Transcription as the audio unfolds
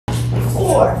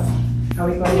4. Are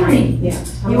we going? 3. Yeah.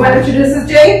 You want to introduce us,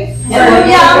 Jay?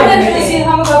 Yeah, I'm going to introduce you.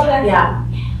 I'm going to go up there. Yeah.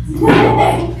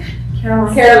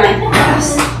 Caroline.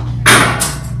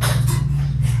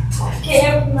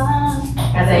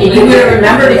 Caroline. You would have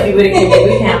remembered if you would have given me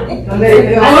boot camp. I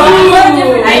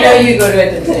know you go to it.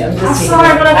 I'm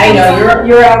sorry, but I know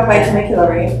you're out by Temecula,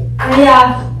 right?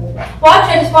 Yeah. Well,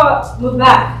 actually, I just moved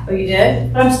back. Oh, you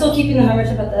did? But I'm still keeping the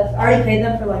membership at the. I already paid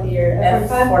them for like a year. At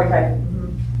 45. 45.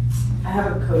 I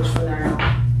have a coach from there.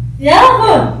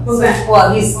 Yeah. Who's that? Well,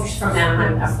 he's from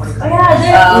Anaheim at 45. Oh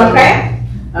yeah, Okay.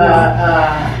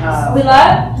 we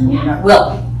live.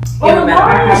 Will. You haven't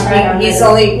met him? He's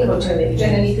only coaching the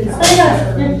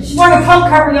She's wearing a pump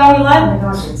cover, y'all. We Oh live. my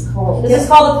gosh, it's cold. This is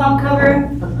called a pump cover.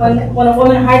 When a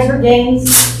woman hides her gains.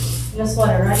 In a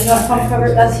sweater, right? You know what a pump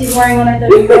cover? That's he's wearing one right there.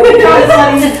 I didn't even know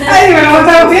what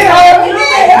that was.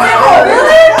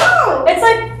 Really? It's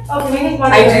like okay, maybe it's my. I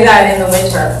do that in the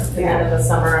winter. And in the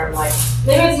summer, I'm like.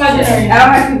 Maybe it's my turn. I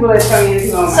don't have people that tell me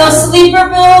anything on So sleeper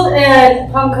build and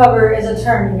pump cover is a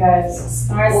term, you guys.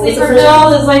 Alright, sleeper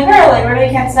build is like her, like where you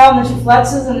can't tell, and then she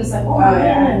flexes and it's like, oh yeah.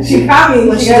 man. She caught me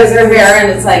When she does her hair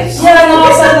and it's like. Yeah, and all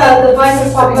of a sudden the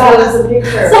biceps pop out. There's a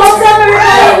picture. So what's up,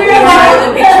 everybody?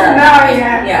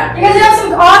 Yeah. You guys have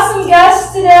some awesome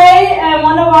guests today, and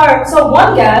one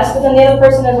guest, but then the other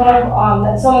person is one of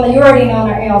someone that you already know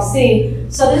in our ALC.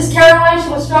 So this is Caroline. She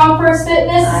was Strong First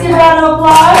Fitness. Let's give her a round of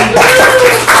applause.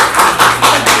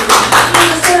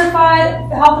 She's a certified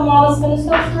health and wellness fitness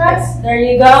coach, correct? There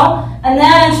you go. And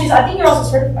then I think you're also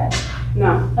certified.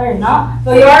 No. No, you're not.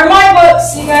 But you are in my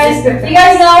books. You guys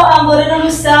know Lorena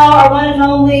Lucelle, our one and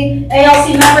only ALC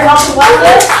member, health and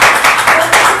wellness.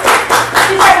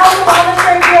 She's our health and wellness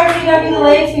trainer here at GW the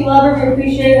Lakes. We love her. We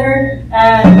appreciate her.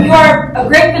 And you are a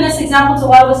great fitness example to a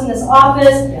lot of us in this office.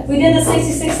 Yes. We did the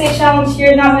 66-day challenge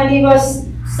here. Not many of us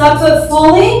stuck to it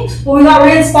fully, but we got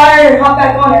re-inspired and hopped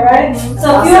back on it, right? Mm-hmm.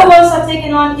 So a few of us have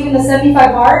taken on even the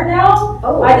 75 hard now.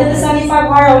 Oh, I did the 75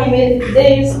 hard, I only made it 50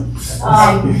 days.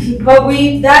 But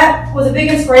that was a big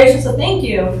inspiration, so thank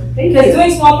you. Because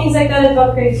doing small things like that is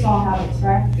about creating small habits,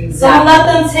 right? Exactly. So I'll let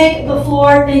them take the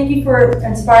floor. Thank you for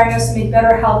inspiring us to make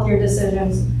better, healthier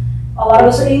decisions. A lot of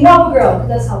us are eating Nova Girl, because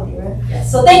that's healthy, right? Yes.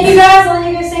 So thank you guys. I'll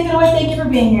let you guys take it away. Thank you for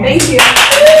being here. Thank you.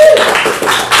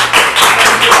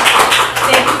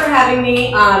 Thank you for having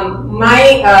me.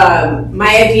 My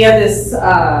idea of this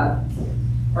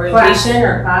orientation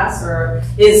or class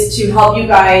is to help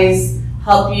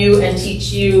you and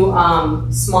teach you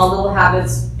small little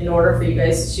habits in order for you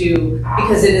guys to,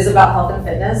 because it is about health and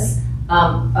fitness,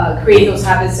 create those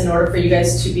habits in order for you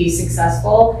guys to be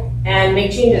successful and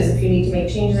make changes if you need to make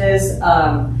changes,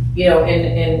 and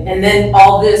then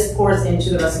all this pours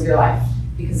into the rest of your life.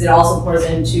 Because it also pours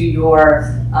into your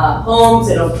homes,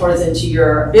 it pours into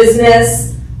your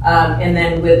business, and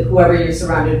then with whoever you're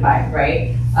surrounded by,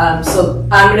 right? So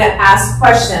I'm going to ask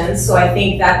questions. So I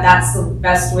think that's the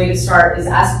best way to start is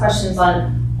ask questions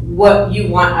on what you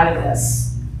want out of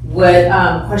this, what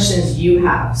questions you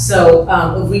have. So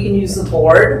if we can use the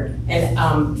board, and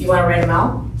you want to write them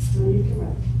out?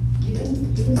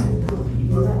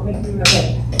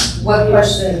 Okay. What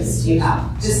questions do you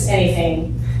have? Just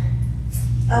anything.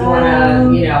 You want to,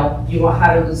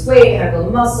 how to lose weight, how to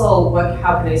build muscle,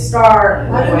 how can I start?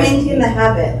 How to maintain the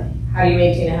habit. How do you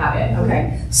maintain a habit?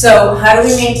 Okay. So how do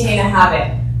we maintain a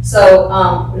habit? So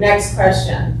next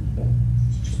question.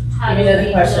 How Give me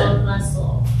another question. Build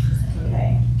muscle.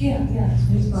 Okay.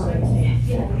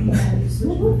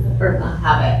 Or not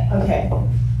habit. Okay.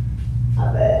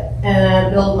 Habit.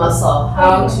 And build muscle.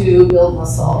 How to build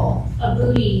muscle. A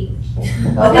booty. Okay.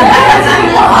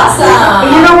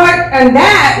 Awesome. You know what? And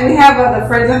that we have the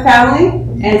friends and family,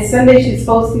 and Sunday she's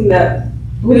posting the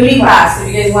booty class. If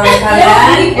you guys want to come in,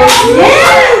 yes.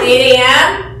 8 a.m.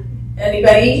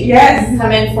 Anybody? Yes.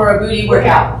 Come in for a booty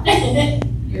workout.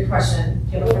 Your question.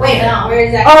 Wait, no. Where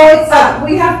is that? Oh, it's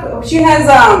she has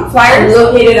flyers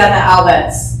located at the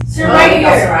outlets. So right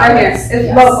here. It's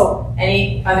yes. local.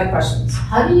 Any other questions?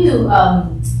 How do you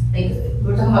we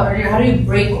were talking about earlier, how do you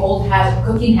break old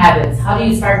cooking habits? How do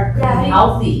you start cooking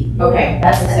healthy? Okay.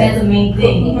 That's the main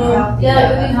thing.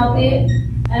 Cooking healthy.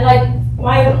 And I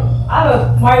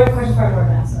have my question for everyone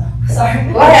to answer.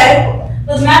 Sorry. Go ahead.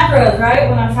 Those macros, right?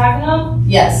 When I'm tracking them?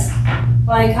 Yes.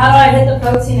 How do I hit the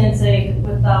protein intake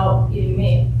without eating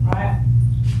meat, right?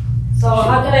 So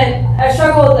how can I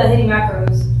struggle with the hitting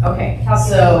macros. Okay.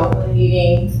 So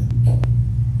eating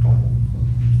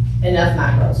enough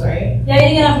macros, right? Yeah,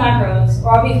 eating enough macros,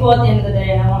 or I'll be full at the end of the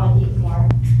day and I want to eat more,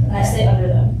 and I stay under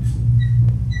them.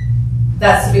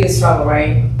 That's the biggest struggle,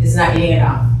 right? Is not eating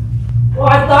enough. Well,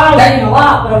 I thought I was eating a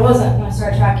lot, but I wasn't when I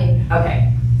started tracking.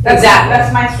 Okay. Exactly.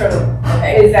 That's my struggle.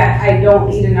 Okay. Is that I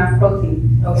don't eat enough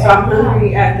protein. Okay. So I'm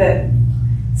hungry at the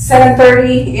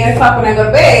 7:30, 8 o'clock when I go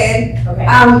to bed. Okay.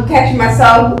 I'm catching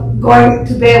myself going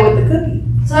to bed with the cookie.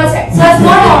 So that's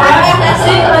normal, right?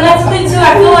 See, and that's the thing too.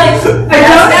 I feel like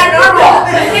That's not normal.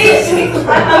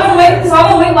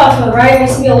 I'm a weight loss mode, right? I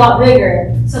used to be a lot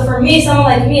bigger. So for me, someone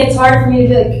like me, it's hard for me to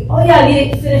be like, oh yeah, I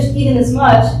need to finish eating this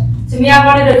much. To me, I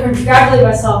wanted to congratulate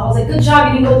myself. I was like, good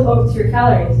job, you didn't go over to your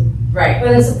calories. Right.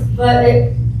 But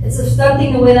it's a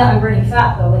stunting the way that I'm burning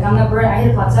fat though. Like I'm not burning. I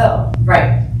hit a plateau.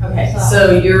 Right. Okay.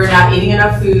 So you're not eating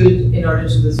enough food in order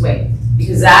to lose weight,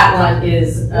 because that one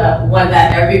is one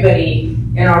that everybody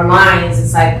in our minds,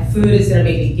 it's like food is going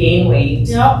to make you gain weight,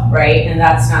 Yep. right? And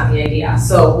that's not the idea.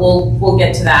 So we'll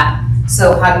get to that.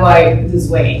 So how do I lose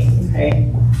weight? Okay.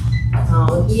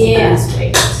 Yeah. Lose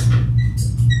weight.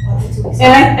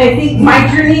 And I think my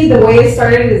journey, the way it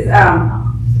started is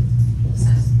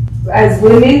as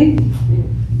women,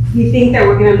 we think that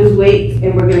we're going to lose weight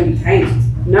and we're going to be tiny.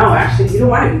 No, actually, you don't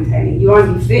want to be tiny. You want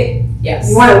to be fit. Yes.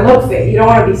 You want to look fit. You don't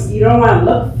want to be. You don't want to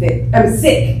look fit. I'm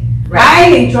sick. Right. I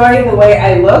enjoy the way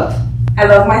I look. I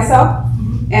love myself,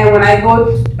 and when I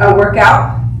go work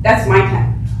out, that's my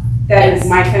time. That Yes. is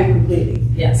my time completely.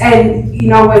 Yes. And you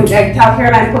know, when I tell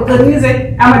Karen I put good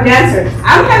music, I'm a dancer.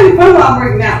 I'm having fun while I'm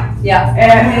working out. Yeah.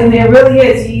 And it really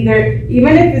is.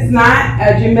 Even if it's not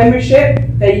a gym membership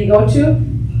that you go to,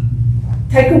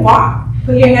 take a walk.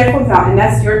 Put your headphones on, and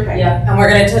that's your time. Yeah. And we're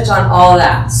going to touch on all of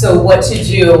that. So what to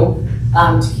do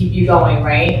to keep you going,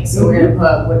 right? So we're going to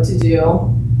put what to do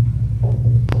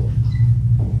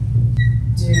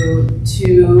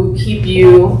to keep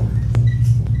you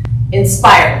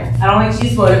inspired. I don't like to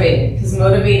use motivated, because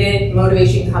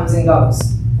motivation comes and goes.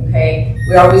 Okay?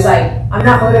 We're always like, I'm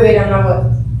not motivated,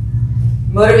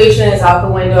 motivation is out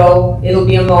the window. It'll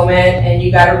be a moment, and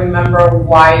you got to remember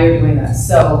why you're doing this.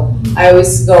 So I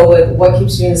always go with what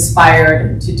keeps you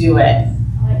inspired to do it.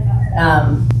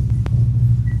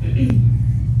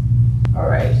 All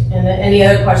right. And then any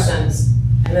other questions?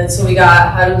 And then so we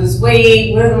got how to lose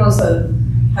weight. What are the most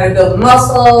how to build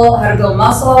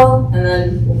muscle, and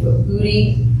then we'll put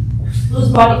booty. Lose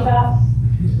body fat.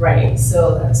 Right.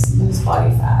 So that's lose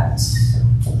body fat.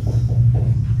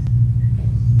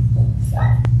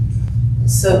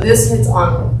 So this hits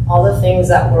on all the things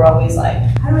that we're always like,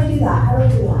 how do I do that? How do I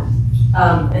do that?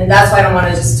 And that's why I don't want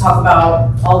to just talk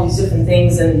about all these different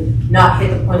things and not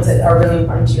hit the points that are really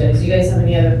important to you guys. Do you guys have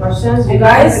any other questions? You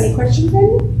guys? Any questions,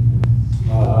 Andy?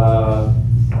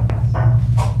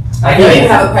 I know you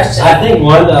have a question. I think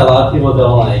one that a lot of people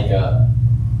don't like.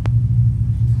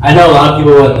 I know a lot of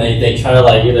people when they try to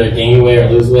like either gain weight or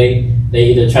lose weight, they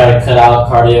either try to cut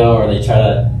out cardio or they try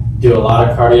to do a lot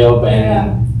of cardio,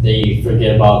 but they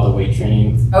forget about the weight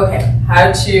training. Okay,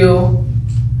 how to?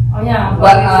 Oh yeah.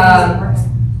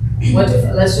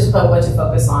 Let's just put what to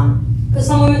focus on. Because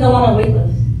some women don't want to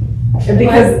weightlift.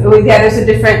 Because there's a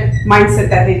different mindset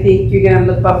that they think you're gonna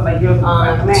look up like you're looking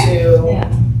like a man. To Yeah.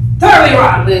 Totally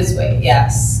wrong. lose weight.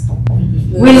 Yes.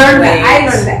 We learned that. I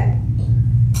learned that.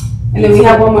 And then we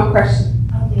have one more question.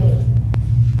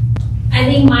 I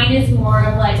think mine is more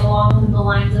of like along the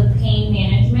lines of pain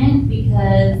management,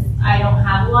 because I don't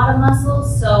have a lot of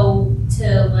muscles, so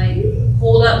to like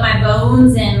hold up my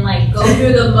bones and like go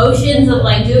through the motions of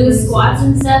like doing squats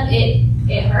and stuff, it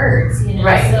hurts, you know.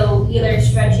 Right. So either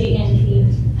stretching and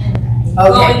pain and Okay.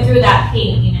 going through that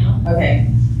pain, you know. Okay.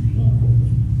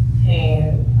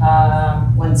 Pain.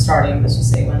 When starting. Let's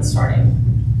just say when starting.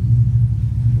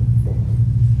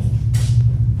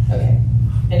 Okay.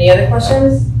 Any other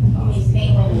questions? Always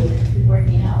pain when you're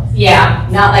working out. Yeah,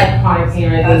 not like chronic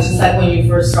pain or anything. It's just like when you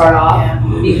first start off,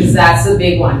 because that's a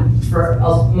big one for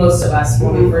most of us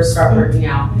when we first start working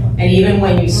out. And even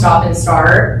when you stop and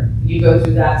start, you go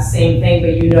through that same thing,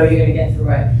 but you know you're gonna get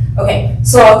through it. Okay,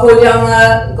 so I'll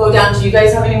go down. Do you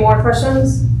guys have any more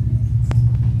questions?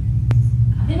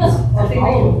 I think that's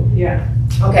all. Yeah.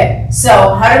 Okay,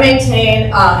 so how to maintain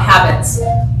habits.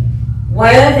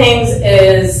 One of the things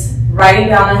is writing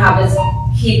down the habits,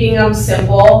 keeping them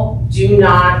simple. Do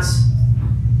not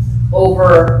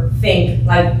overthink,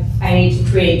 like I need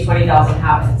to create 20,000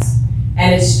 habits.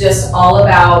 And it's just all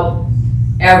about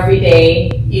every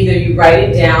day, either you write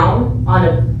it down on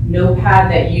a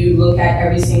notepad that you look at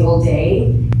every single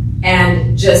day,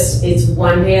 and just it's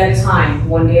one day at a time,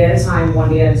 one day at a time, one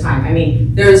day at a time. I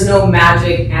mean, there is no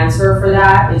magic answer for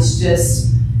that. It's just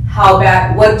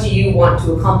what do you want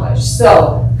to accomplish?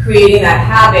 So creating that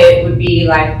habit would be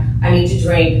like, I need to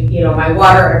drink, my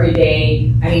water every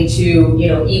day. I need to,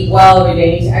 eat well every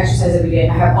day. I need to exercise every day.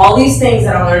 I have all these things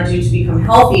that I want to do to become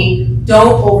healthy.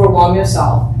 Don't overwhelm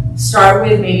yourself. start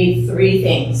with maybe 3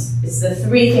 things. It's the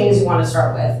 3 things you want to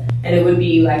start with. And it would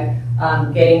be like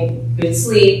getting good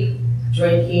sleep,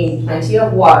 drinking plenty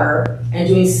of water, and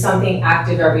doing something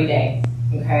active every day.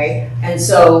 Okay? And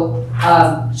so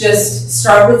just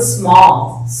start with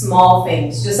small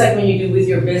things. Just like when you do with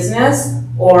your business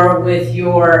or with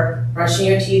your brushing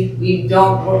your teeth. We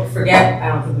don't forget, I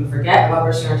don't think we forget about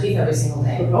brushing our teeth every single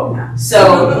day.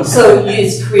 So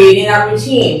it's creating that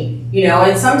routine, you know,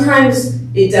 and sometimes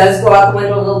it does go out the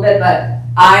window a little bit, but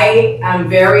I'm a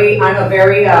very,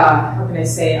 how can I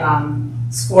say,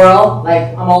 squirrel.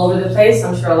 Like, I'm all over the place.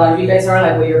 I'm sure a lot of you guys are,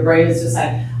 like, where your brain is just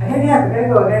like, I gotta get up, I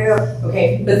gotta go.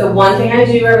 Okay, but the one thing I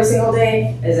do every single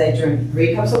day is I drink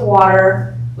 3 cups of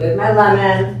water with my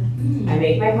lemon, I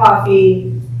make my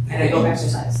coffee, and I go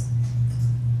exercise.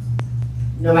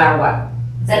 No matter what.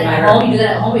 Is that at home? You do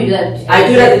that at home or you do that? I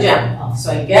do it at the gym.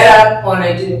 So I get up and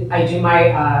I do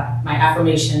my my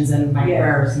affirmations and my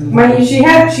prayers. And she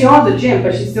owns a gym,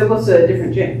 but she still goes to a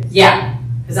different gym. Yeah,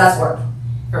 because that's work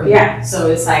for me. Yeah.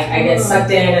 So it's like I get sucked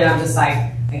in and I'm just like,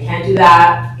 I can't do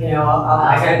that. You know,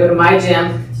 I gotta go to my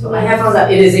gym. So my headphones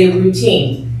up. It is a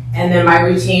routine, and then my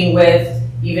routine with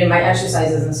even my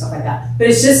exercises and stuff like that. But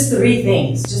it's just 3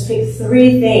 things. Just pick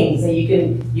 3 things that you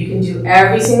can do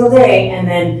every single day, and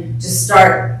then just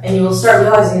start, and you will start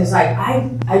realizing it's like,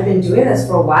 I've been doing this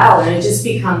for a while, and it just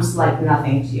becomes like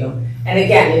nothing to you. And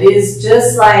again, it is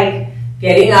just like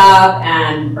getting up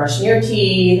and brushing your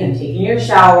teeth and taking your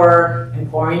shower and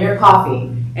pouring your coffee.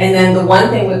 And then the one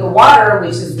thing with the water,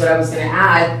 which is what I was going to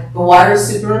add, the water is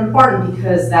super important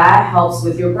because that helps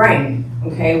with your brain.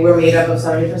 Okay, we're made up of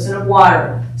 70% of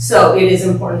water. So it is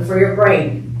important for your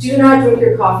brain. Do not drink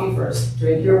your coffee first.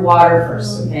 Drink your water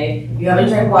first, okay? You haven't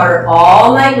drank water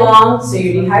all night long, so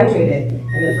you're dehydrated.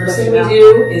 And the first thing we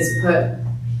do is put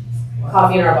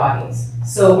coffee in our bodies.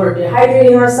 So we're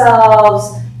dehydrating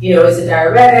ourselves, you know, it's a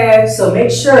diuretic. So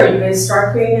make sure you guys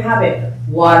start creating a habit.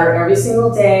 Water every single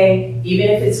day, even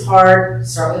if it's hard,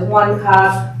 start with 1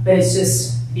 cup, but it's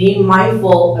just being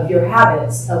mindful of your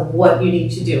habits of what you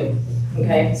need to do.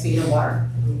 Okay, speaking of water,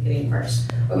 I'm getting first.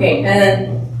 Okay, and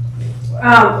then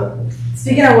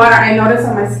speaking of water, I noticed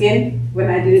on my skin when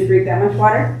I didn't drink that much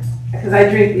water, because I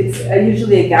drink, it's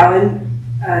usually a gallon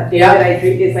that I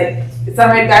drink. It's like, it's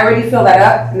already, I already filled that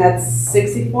up, and that's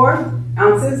 64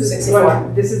 ounces.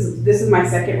 64. This is my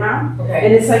 2nd round, okay.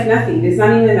 And it's like nothing. It's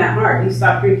not even that hard. You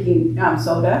stop drinking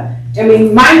soda. I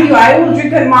mean, mind you, I will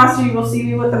drink a Monster. You will see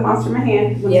me with a Monster in my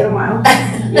hand once in a while.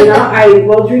 You know, I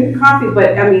will drink coffee,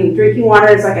 but I mean, drinking water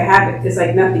is like a habit. It's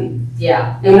like nothing.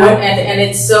 Yeah, and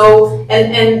it's so,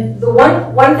 and the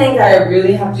one thing that I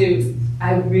really gotta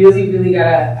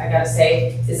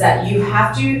say is that you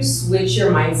have to switch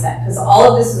your mindset, because all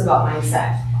of this is about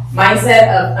mindset. Mindset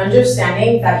of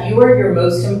understanding that you are your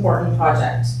most important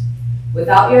project.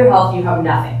 Without your health, you have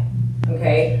nothing.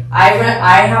 Okay,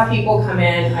 I have people come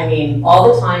in, I mean,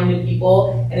 all the time, new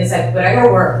people, and it's like, but I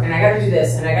gotta work, and I gotta do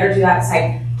this, and I gotta do that. It's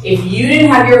like, if you didn't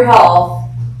have your health,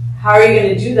 how are you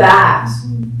gonna do that?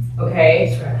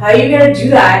 Okay, how are you gonna do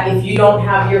that if you don't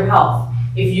have your health?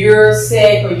 If you're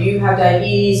sick, or you have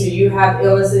diabetes, or you have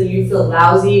illnesses, you feel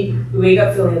lousy, we wake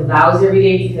up feeling lousy every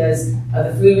day because of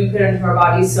the food we put into our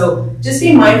bodies. So just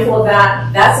be mindful of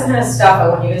that. That's the kind of stuff I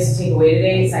want you guys to take away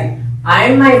today. It's like,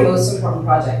 I'm my most important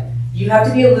project. You have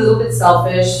to be a little bit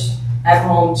selfish at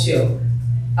home too.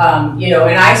 You know,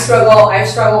 and I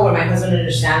struggle when my husband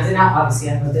understands it now. Obviously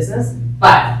I have a business,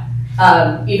 but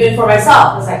even for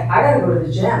myself, it's like, I gotta go to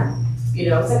the gym. You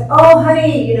know, it's like, oh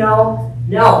honey, you know,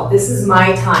 no, this is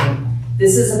my time.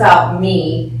 This is about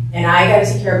me, and I gotta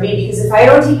take care of me, because if I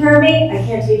don't take care of me, I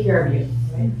can't take care of you.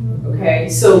 Right? Okay,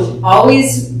 so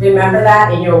always remember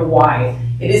that in your why.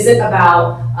 It isn't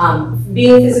about,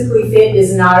 being physically fit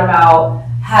is not about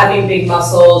having big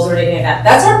muscles or anything like that.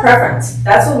 That's our preference.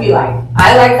 That's what we like.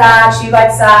 I like that, she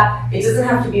likes that. It doesn't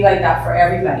have to be like that for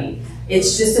everybody.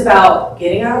 It's just about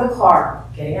getting out of the car,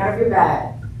 getting out of your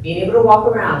bed, being able to walk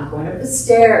around, going up the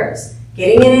stairs,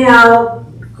 getting in and out,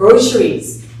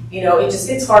 groceries. You know, it just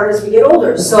gets harder as we get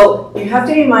older. So you have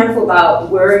to be mindful about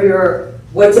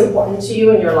what's important to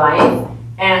you in your life,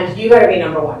 and you gotta be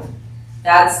number 1.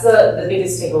 That's the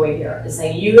biggest takeaway here. It's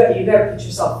like you gotta put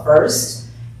yourself first,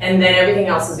 and then everything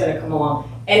else is going to come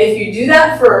along. And if you do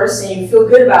that first and you feel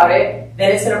good about it,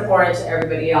 then it's going to pour into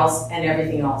everybody else and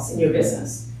everything else in your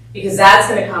business. Because that's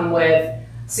going to come with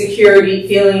security,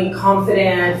 feeling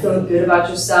confident, feeling good about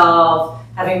yourself,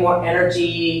 having more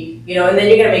energy, you know, and then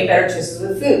you're going to make better choices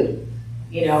with food.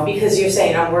 You know, because you're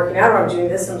saying, I'm working out, or I'm doing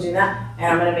this, I'm doing that, and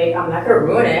I'm not going to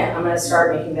ruin it, I'm going to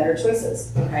start making better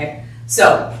choices, okay?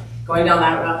 So, going down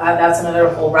that route, that's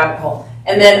another whole rabbit hole.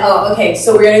 And then, okay,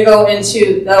 so we're gonna go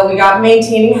into, we got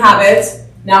maintaining habits.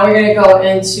 Now we're gonna go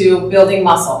into building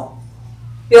muscle.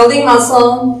 Building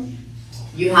muscle,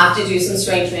 you have to do some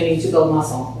strength training to build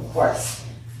muscle, of course.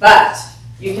 But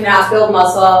you cannot build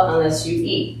muscle unless you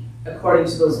eat according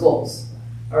to those goals,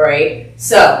 all right?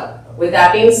 So, with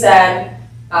that being said,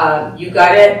 you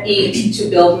gotta eat to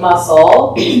build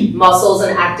muscle. Muscle is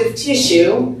an active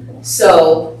tissue,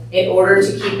 so in order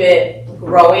to keep it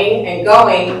growing and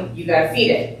going, you gotta feed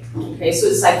it. Okay, so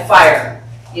it's like fire.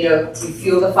 You know, you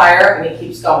fuel the fire and it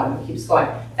keeps going, it keeps going.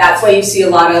 That's why you see a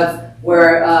lot of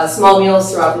small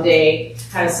meals throughout the day,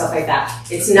 kind of stuff like that.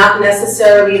 It's not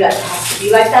necessarily that it has to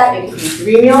be like that. It could be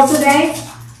 3 meals a day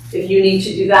if you need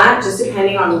to do that, just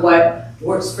depending on what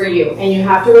works for you. And you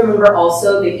have to remember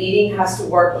also that eating has to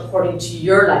work according to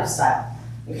your lifestyle.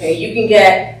 Okay, you can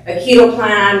get a keto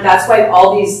plan. That's why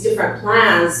all these different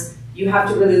plans, you have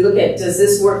to really look at, does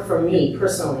this work for me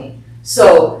personally?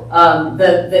 So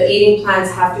the eating plans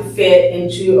have to fit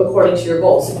into according to your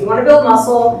goals. So if you want to build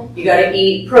muscle, you got to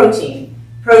eat protein.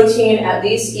 Protein at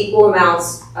least equal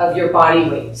amounts of your body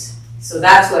weight. So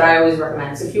that's what I always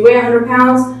recommend. So if you weigh 100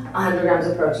 pounds, 100 grams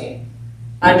of protein.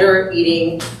 Under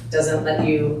eating doesn't let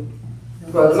you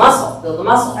grow the muscle, build the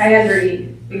muscle. I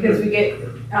undereat because we get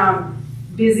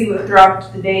busy with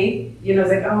throughout the day. You know,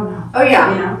 it's like, oh no. Oh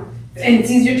yeah. You know, and it's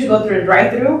easier to go through a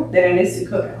drive-through than it is to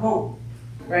cook at home,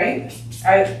 right?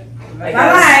 I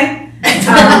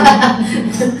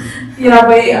you know,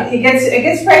 but it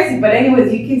gets pricey. But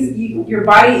anyways, your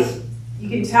body, you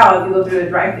can tell if you go through a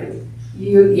drive-through.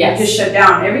 You just shut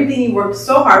down. Everything you worked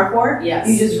so hard for,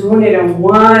 you just ruin it in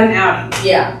one outing.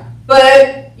 Yeah.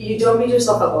 But you don't beat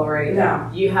yourself up over it. No.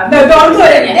 You have don't do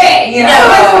it every day. You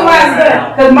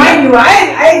know? Because mind you,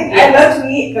 I love to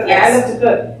eat because I love to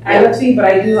cook. I love to eat, but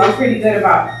I'm pretty good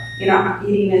about, you know,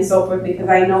 eating and so forth because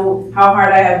I know how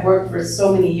hard I have worked for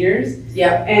so many years.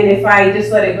 Yeah. And if I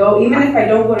just let it go, even if I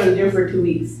don't go to the gym for 2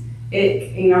 weeks,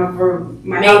 it, you know, for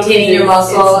my maintaining your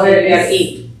muscle, you gotta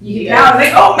eat. You can tell,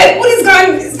 like, oh, my food is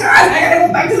gone, it's gone, I gotta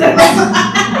go back to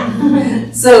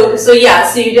the So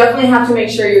you definitely have to make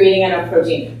sure you're eating enough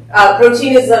protein.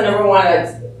 Protein is the number one,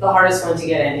 the hardest one to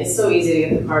get in. It's so easy to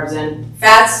get the carbs in.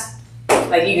 Fats,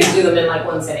 like you can do them in like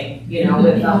one sitting, you know,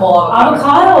 with the whole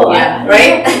avocado. Yeah,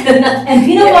 right? And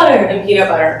peanut butter. And peanut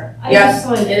butter. Yeah.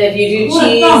 And if you do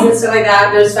cheese and stuff like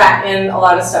that, there's fat in a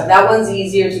lot of stuff. That one's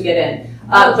easier to get in.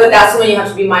 But that's the one you have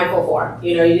to be mindful for.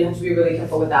 You know, you have to be really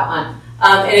careful with that one.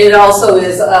 And it also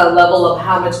is a level of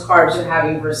how much carbs you're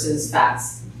having versus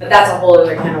fats. But that's a whole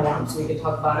other can of worms. We can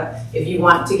talk about it. If you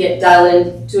want to get dialed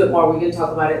into it more, we can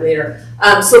talk about it later.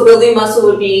 So building muscle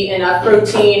would be enough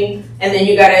protein. And then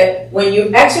you got to, when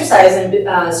you exercise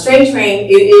and strength train,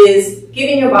 it is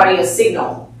giving your body a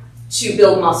signal to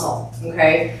build muscle.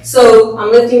 Okay? So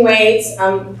I'm lifting weights,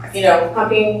 I'm, you know,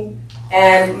 pumping,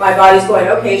 and my body's going,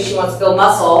 okay, she wants to build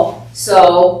muscle.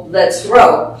 So let's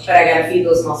grow, but I gotta feed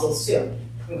those muscles too.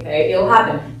 Okay, it'll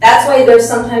happen. That's why there's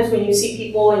sometimes when you see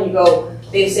people and you go,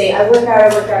 they say, I work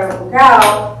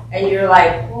out, and you're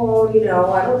like, oh, you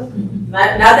know, I don't.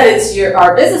 Not that it's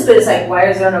our business, but it's like, why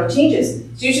is there no changes?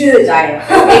 It's usually the diet.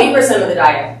 80% of the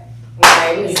diet.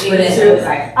 Okay, it's the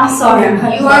diet. I'm sorry.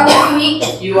 You are what you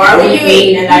eat. You are what you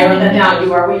eat, and I wrote that down.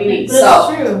 You are what you eat.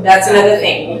 So that's another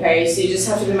thing. Okay, so you just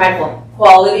have to be mindful.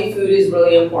 Quality food is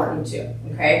really important too.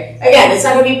 Okay. Again, it's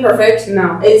not going to be perfect.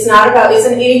 No. It's not about, it's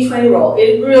an 80-20 rule.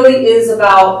 It really is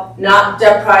about not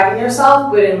depriving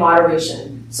yourself, but in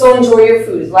moderation. So enjoy your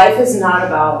food. Life is not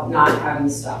about not having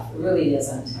stuff. It really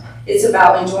isn't. It's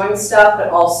about enjoying stuff, but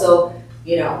also,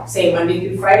 you know, say Monday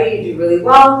through Friday, you do really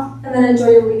well, and then enjoy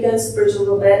your weekends, splurge a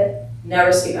little bit.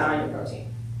 Never skip out on your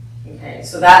protein. Okay.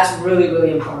 So that's really,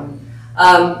 really important.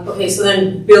 Okay. So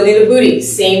then building the booty,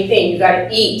 same thing. You got to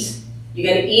eat. You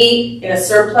got to eat in a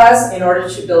surplus in order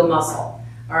to build muscle.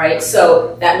 All right,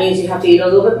 so that means you have to eat a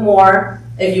little bit more.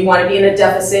 If you want to be in a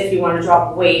deficit, if you want to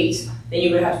drop weight, then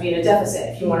you would have to be in a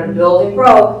deficit. If you want to build and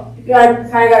grow, you kind of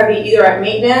got to be either at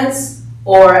maintenance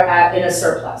or in a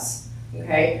surplus.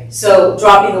 Okay, so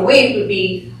dropping the weight would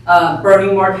be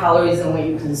burning more calories than what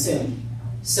you consume.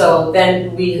 So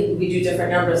then we do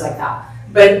different numbers like that.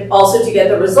 But also to get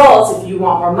the results, if you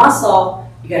want more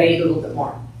muscle, you got to eat a little bit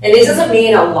more. And it doesn't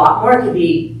mean a lot more. It could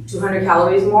be 200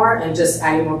 calories more and just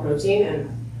adding more protein. And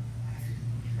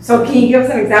so can you give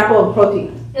us an example of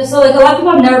protein? Yeah, so like a lot of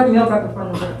people have never meal prepped before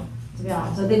in the gym, to be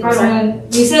honest. So they probably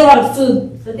when you say a lot of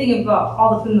food, they're thinking about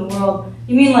all the food in the world.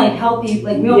 You mean like healthy,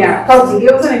 like meal prep? Protein.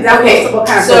 Give us an example of what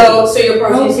kind of protein. So your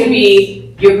proteins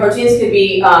could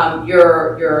be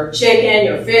your chicken,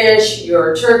 your fish,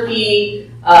 your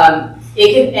turkey.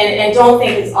 It could and don't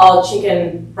think it's all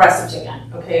chicken, breast of chicken.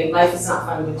 Okay, life is not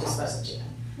fun with just breast of chicken.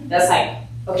 That's like,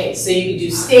 okay, so you can do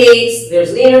steaks,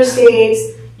 there's leaner steaks,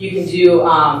 you can do,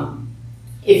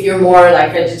 if you're more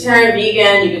like vegetarian,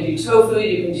 vegan, you can do tofu,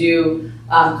 you can do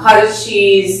cottage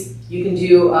cheese, you can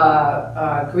do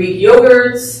Greek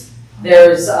yogurts,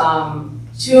 there's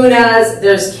tunas,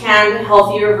 there's canned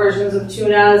healthier versions of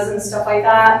tunas and stuff like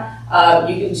that.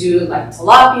 You can do like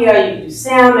tilapia, you can do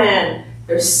salmon.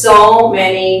 There's so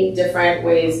many different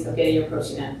ways of getting your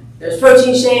protein in. There's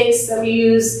protein shakes that we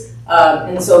use,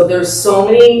 and so there's so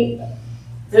many,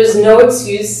 there's no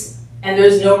excuse and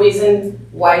there's no reason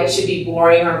why it should be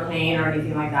boring or plain or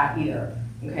anything like that either,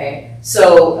 okay?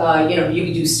 So, you know, you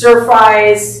can do stir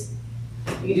fries,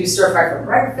 you can do stir fry for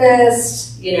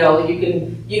breakfast, you know, you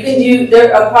can do,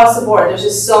 there across the board, there's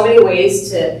just so many ways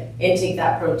to intake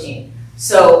that protein.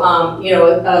 So, you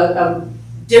know,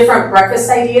 different breakfast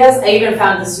ideas. I even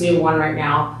found this new one right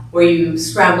now where you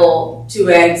scramble 2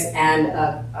 eggs and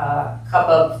a cup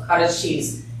of cottage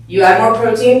cheese. You add more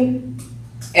protein.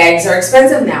 Eggs are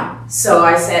expensive now. So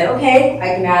I said, okay,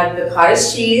 I can add the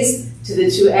cottage cheese to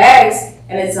the 2 eggs,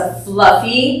 and it's a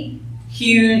fluffy,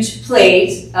 huge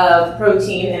plate of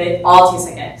protein, and it all tastes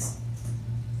like eggs.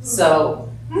 So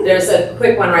there's a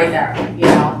quick one right there. You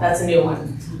know, that's a new one.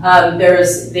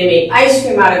 They make ice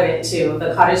cream out of it too,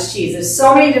 the cottage cheese. There's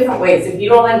so many different ways. If you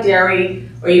don't like dairy,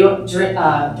 or you don't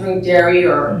drink dairy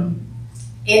or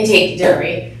intake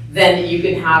dairy, then you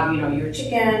can have, you know, your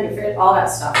chicken, your fish, all that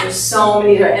stuff. There's so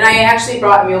many different, and I actually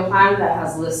brought a meal plan that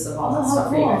has lists of all that stuff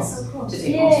for you guys to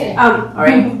take home. All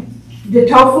right. The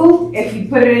tofu, if you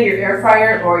put it in your air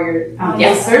fryer or your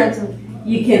mixer,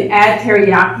 you can add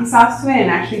teriyaki sauce to it and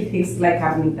actually taste like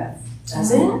carnitas.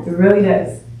 Does it? It really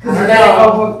does. Because I you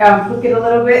don't gotta cook it a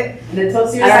little bit and the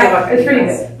toast your I don't know side. about It's pretty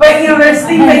carnitas. good. But you know, there's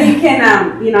things that you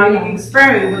can, you know, you can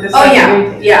experiment with. The Oh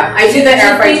yeah, yeah. I do the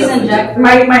air fry too.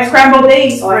 My scrambled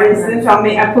eggs, for instance,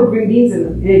 I put green beans in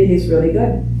them, and it tastes really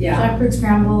good. Yeah. Shepherd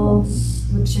scrambles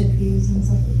with chickpeas and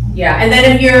stuff like that. Yeah, and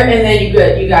then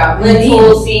you got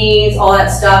lentils, beans, all that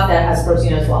stuff that has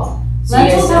protein as well. So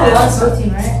Lentils have a lot of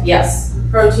protein, right? Yes,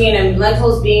 protein and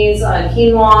lentils, beans,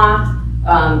 quinoa,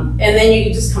 and then you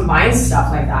can just combine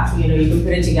stuff like that. You know, you can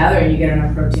put it together and you get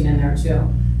enough protein in there too.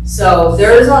 So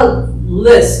there's a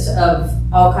list of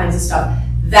all kinds of stuff.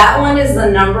 That one is the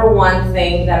 #1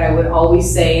 thing that I would always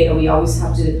say that we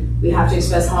have to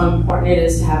express how important it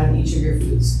is to have in each of your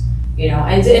foods. You know,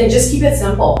 and just keep it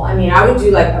simple. I mean, I would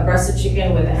do like a breast of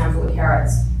chicken with a handful of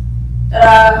carrots.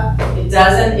 It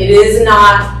does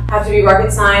not have to be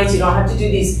rocket science. You don't have to do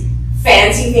these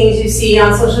fancy things you see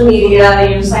on social media.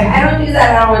 You're just like, I don't do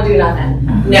that, I don't want to do nothing.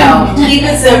 No, keep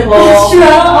it simple. It's true,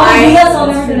 I'll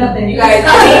never do nothing. You guys, I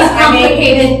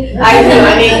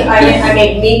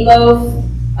make meatloaf.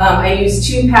 I use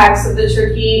 2 packs of the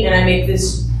turkey, and I make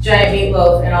this giant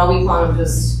meatloaf, and all week long I'm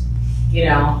just, you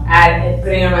know,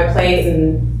 putting it on my plate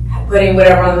and putting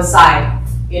whatever on the side.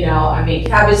 You know, I make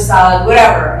cabbage salad,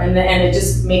 whatever, and it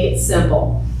just make it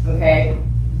simple. Okay.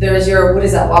 There's your, what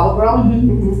is that, Wobble Grill?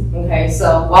 Mm-hmm. Okay,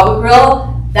 so Wobble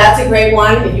Grill, that's a great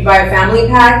one. If you buy a family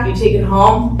pack, you take it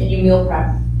home and you meal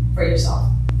prep for yourself.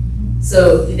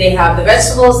 So they have the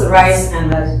vegetables, the rice,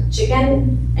 and the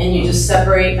chicken, and you just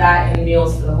separate that in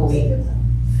meals for the whole week.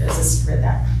 There's a secret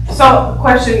there. So,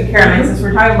 question, Caroline, since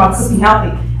we're talking about cooking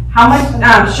healthy, how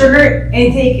much sugar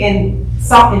intake and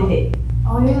salt intake?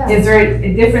 Oh yeah. Is there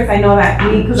a difference? I know that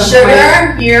me because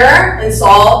Sugar here and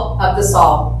salt up the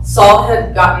salt. Salt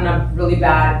had gotten a really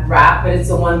bad rap, but it's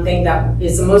the one thing that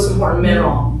is the most important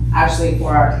mineral actually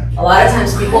for our. A lot of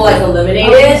times people like eliminate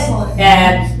it,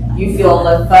 and you feel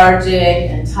lethargic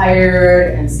and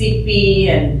tired and sleepy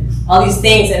and all these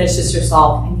things, and it's just your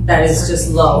salt that is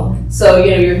just low. So,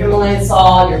 you know, your Himalayan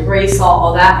salt, your gray salt,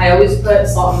 all that. I always put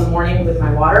salt in the morning with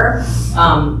my water,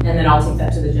 and then I'll take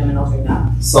that to the gym and I'll drink that.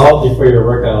 Salt before your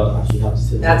workout actually helps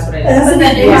too. That's what I do.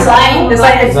 it's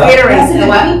like a Gatorade.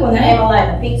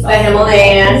 The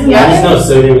Himalayan. Yeah, Yeah. just no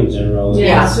sodium in general.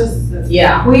 Yeah. It's just,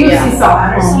 Yeah. we use sea salt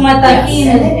at So home. my tahin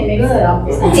is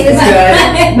It's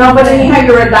good. No, but then you have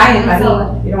your red dye.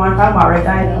 You don't want to talk about red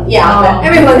dye. Yeah, but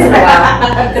every once in a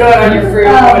while, throw it on your fruit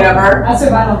or whatever. I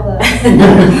survived all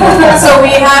that. So we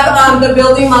have the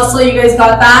building muscle. You guys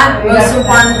got that? Most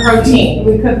important protein.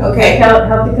 We cook, Okay.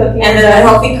 healthy cooking. And then the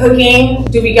healthy cooking.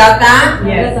 Do we got that?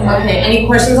 Yes. Okay. Any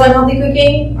questions on healthy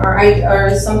cooking, or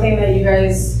something that you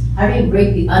guys? How do you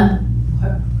break the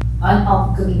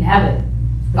unhealthy cooking habit?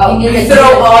 Oh, you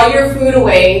throw all your food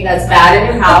away that's bad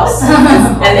in your house,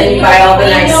 and then you buy all the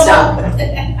nice stuff.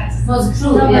 Well, it's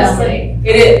true, yeah.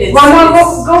 It is. Well,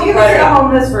 no, go give it to the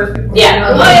homeless first. Before Yeah.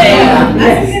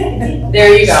 you know.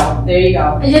 There you go. There you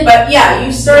go. And just- But yeah,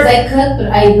 you start. I cook,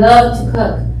 but I love to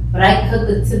cook. But I cook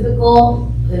the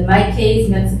typical, in my case,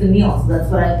 Mexican meals. That's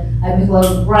what I make a lot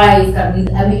of rice, I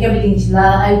make everything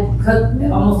enchilada. I cook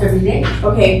almost every day.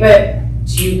 Okay, but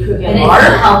do you cook in And it's lard?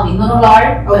 not healthy, no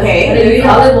lard. Okay, But I there you use go.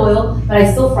 olive oil, but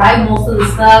I still fry most of the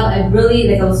stuff. I really,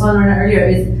 like I was telling her earlier,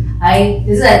 this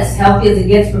is as healthy as it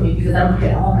gets for me because I don't cook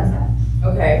at home like that.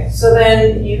 Okay, so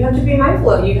then you have to be mindful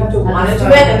of it. You have to want to do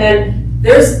That's it, and then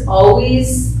there's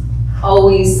always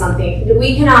something.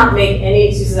 We cannot make any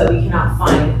excuses that we cannot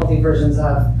find healthy versions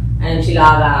of an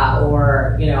enchilada,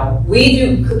 or, you know, we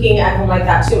do cooking at home like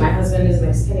that too. My husband is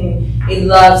Mexican, and he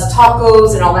loves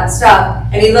tacos and all that stuff,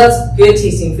 and he loves good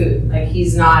tasting food. Like,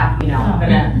 he's not, he's not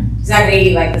gonna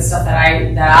eat like the stuff that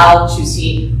I'll choose to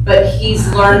eat, but he's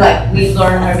learned, like, we've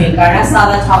learned how to make carne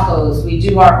asada tacos. We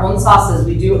do our own sauces,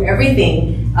 we do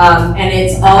everything, and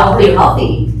it's all pretty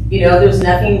healthy. You know, there's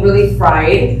nothing really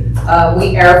fried.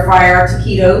 We air fry our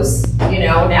taquitos,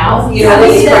 now. We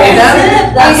spray them.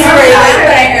 But I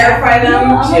air fry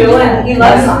them too, and he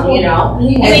loves them,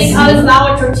 He makes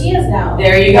cauliflower tortillas now.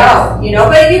 There you go.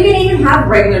 But you can even have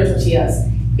regular tortillas.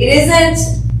 It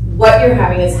isn't what you're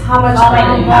having, it's how much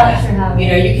you're having.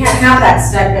 You can't have that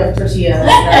stack of tortillas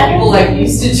that people like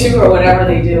used to do or whatever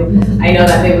they do. I know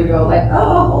that they would go like,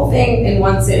 oh, whole thing in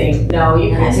one sitting. No, you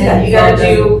can't do that. You gotta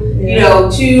do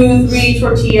 2, 3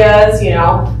 tortillas,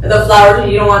 the flour,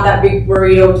 you don't want that big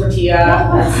burrito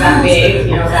tortilla that's that big,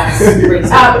 that's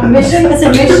crazy. Mission has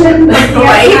 9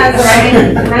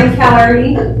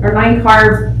 calorie or 9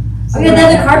 carb. Oh yeah, they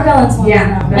have the carb balance ones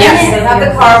now. Yes, they have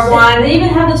the carb one. They even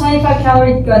have the 25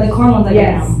 calorie, the corn ones I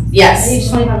get now.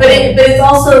 Yes. But it's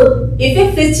also, if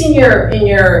it fits in your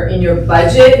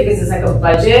budget, because it's like a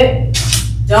budget,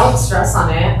 don't stress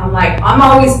on it. I'm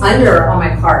always under on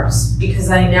my carbs because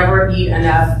I never eat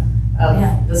enough of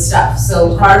the stuff.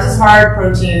 So carbs is hard,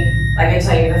 protein, like I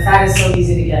tell you, the fat is so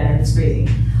easy to get in, it's crazy.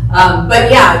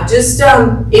 But yeah, just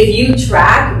if you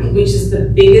track, which is the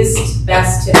biggest,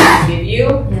 best tip I can give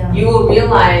you, you will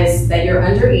realize that you're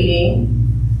under eating,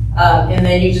 and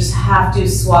then you just have to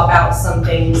swap out some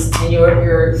things, and you're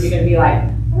gonna be like,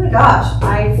 oh my gosh,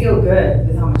 I feel good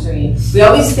with how much I eat. We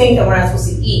always think that we're not supposed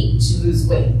to eat to lose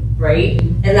weight, right?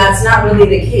 And that's not really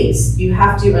the case. You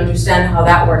have to understand how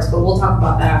that works, but we'll talk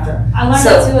about that after. I learned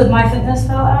that too with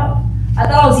MyFitnessPal app. I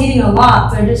thought I was eating a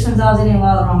lot, but it just turns out I was eating a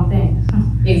lot of the wrong things.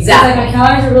 Exactly. Like my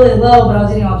calories are really low, but I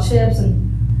was eating all chips, and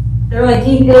they were like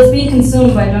it was being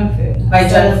consumed by junk food. By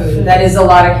junk food, that is a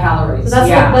lot of calories. So that's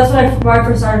what I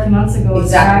first started a few months ago.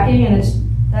 Was tracking, and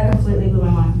that completely blew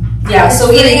my mind. Yeah. So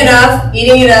eating enough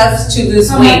to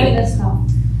lose weight.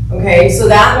 Okay, so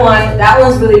that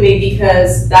one's really big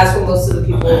because that's what most of the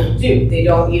people do. They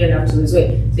don't eat enough to lose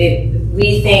weight.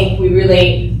 We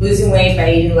relate losing weight by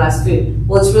eating less food.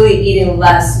 Well, it's really eating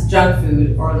less junk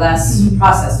food or less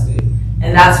processed food.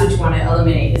 And that's what you want to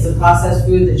eliminate, is the processed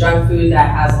food, the junk food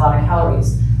that has a lot of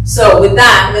calories. So with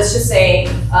that, let's just say,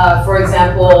 for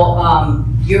example,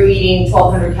 you're eating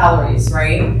 1,200 calories,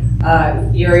 right?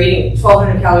 You're eating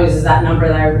 1,200 calories is that number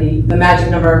that the magic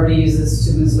number everybody uses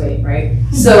to lose weight, right?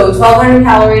 So 1,200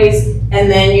 calories, and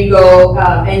then you go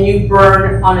and you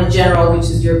burn on a general,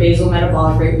 which is your basal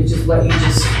metabolic rate, which is what you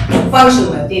just function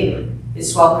with daily,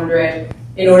 is 1,200.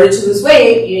 In order to lose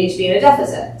weight, you need to be in a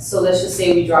deficit. So let's just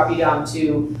say we drop you down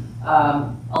to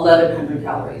 1,100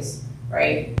 calories,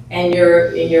 right? And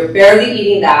you're barely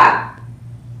eating that.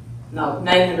 No,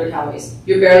 900 calories.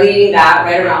 You're barely eating that,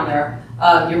 right around there.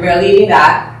 You're barely eating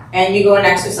that, and you go and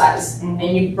exercise,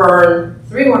 and you burn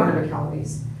 3,100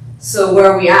 calories. So where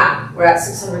are we at? We're at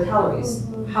 600 calories.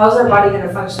 How's our body going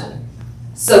to function?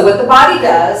 So what the body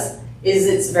does is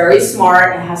it's very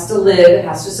smart. It has to live. It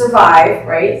has to survive,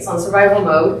 right? It's on survival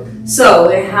mode. So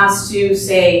it has to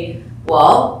say,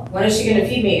 well, when is she going to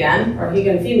feed me again? Or he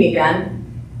going to feed me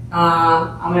again?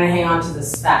 I'm going to hang on to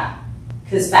this fat,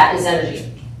 because fat is energy.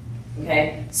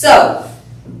 Okay? So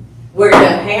we're going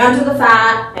to hang on to the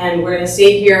fat, and we're going to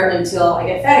stay here until I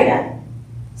get fat again.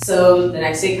 So the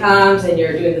next day comes, and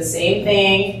you're doing the same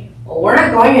thing. Well, we're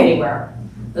not going anywhere.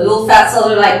 The little fat cells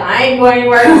are like, I ain't going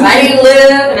anywhere because I need to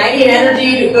live, and I need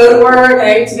energy to go to work, and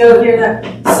I need to go here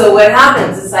and there. So what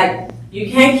happens is, like, you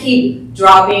can't keep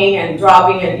dropping, and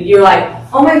you're like,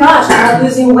 oh my gosh, I'm not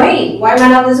losing weight. Why am I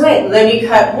not losing weight? Then you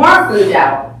cut more food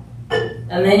out.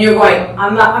 And then you're going,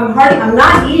 I'm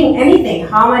not eating anything.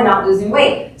 How am I not losing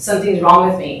weight? Something's wrong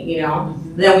with me,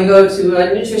 Then we go to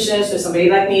a nutritionist or somebody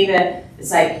like me that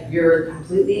it's like, you're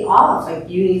completely off. Like,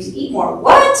 you need to eat more.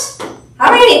 What? How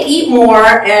am I going to eat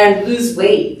more and lose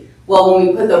weight? Well, when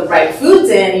we put the right foods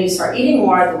in and you start eating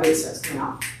more, the weight starts coming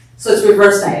off. So it's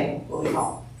reverse dieting, what we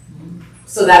call.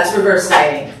 So that's reverse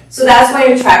dieting. So that's why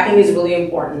your tracking is really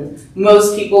important.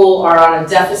 Most people are on a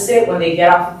deficit when they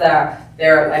get off of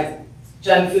their like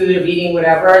junk food of eating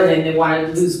whatever, and then they want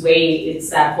to lose weight. It's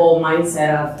that whole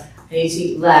mindset of I need to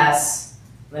eat less.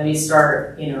 Let me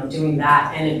start, doing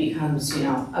that, and it becomes,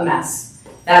 a mess.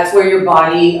 That's where your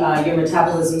body, your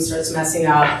metabolism starts messing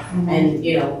up, and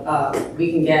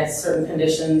we can get certain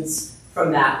conditions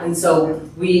from that. And so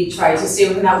we try to stay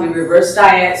within that. We reverse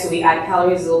diet, so we add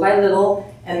calories little by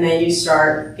little, and then you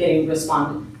start getting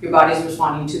your body's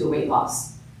responding to the weight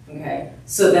loss. Okay,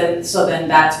 so then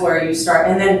that's where you start.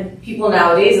 And then people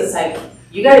nowadays, it's like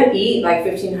you got to eat like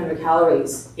 1,500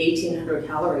 calories, 1,800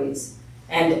 calories.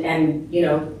 And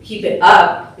keep it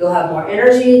up, you'll have more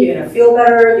energy, you're gonna feel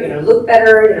better, you're gonna look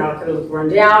better, you're not gonna look run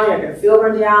down, you're not gonna feel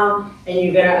run down, and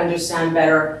you're gonna understand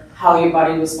better how your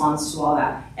body responds to all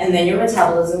that. And then your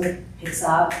metabolism picks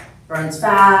up, burns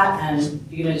fat, and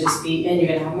you're gonna you're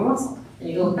gonna have more muscle, and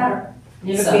you're gonna look better.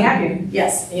 You're gonna be happy.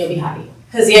 Yes, and you'll be happy.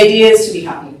 Because the idea is to be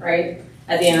happy, right?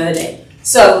 At the end of the day.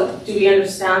 So, do we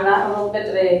understand that a little bit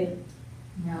today?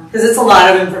 No. Because it's a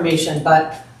lot of information,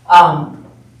 but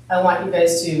I want you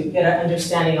guys to get an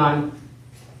understanding on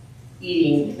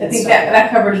eating. I think that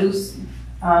covered loose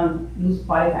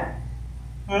body fat.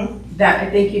 That I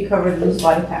think you covered loose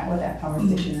body fat with that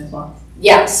conversation as well.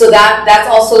 Yeah, so that's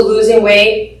also losing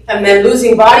weight, and then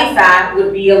losing body fat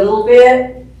would be a little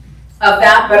bit of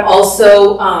that, but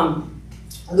also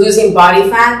losing body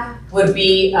fat would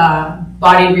be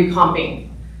body recomping.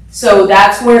 So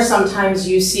that's where sometimes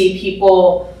you see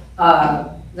people,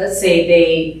 let's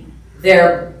say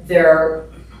they're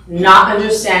not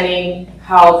understanding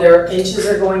how their inches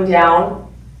are going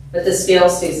down, but the scale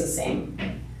stays the same.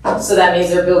 So that means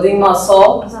they're building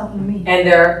muscle, What's happened to me? and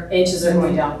their inches are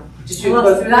going down. Did you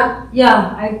go through that? Yeah,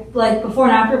 I like before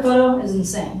and after photo is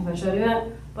insane. If I showed you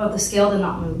it, but the scale did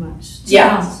not move much. 2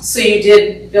 Yeah. pounds. So you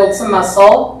did build some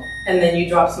muscle, and then you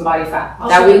dropped some body fat. I'll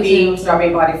That show would you be too.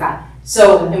 dropping body fat.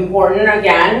 So important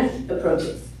again, the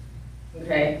protein.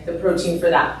 Okay, the protein for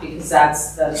that, because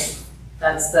that's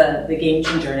the game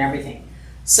changer and everything.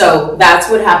 So that's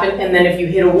what happened. And then if you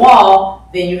hit a wall,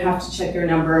 then you have to check your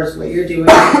numbers, what you're doing,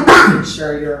 make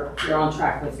sure you're on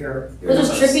track with your It was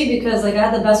just numbers. trippy because like I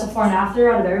had the best before and after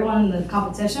out of everyone in the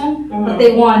competition, Mhm. but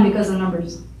they won because of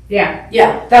numbers. Yeah.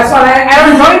 Yeah. That's why I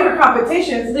don't join for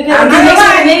competitions. Because I'm it not makes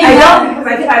gonna me lie, I mad. don't because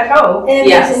I plateau. And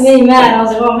Yes. it made me mad. I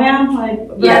was like, oh man, like,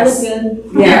 but Yes. I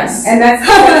look good. Yes. And that's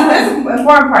the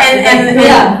important part. And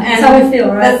Yeah, that's how I feel,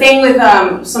 The right? thing with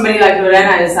somebody like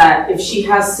Lorena is that if she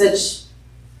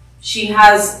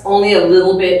has only a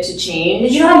little bit to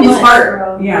change, You know how it's much, hard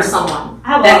bro. Yeah. for someone I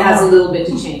have that a has a lot. little bit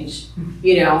to change,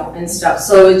 and stuff.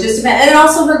 So it just depends. And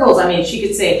also her goals. I mean, she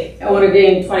could say, I want to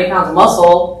gain 20 pounds of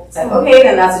muscle. It's like, okay,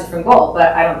 then that's a different goal.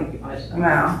 But I don't think you want to do that.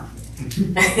 No.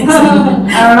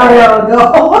 I don't know where I'll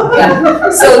go. Yeah.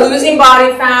 So losing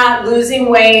body fat, losing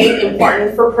weight,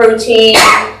 important for protein,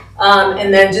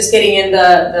 and then just getting in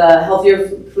the healthier,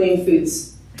 clean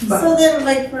foods. So then,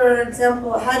 like, for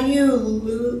example, how do you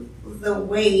lose the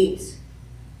weight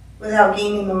without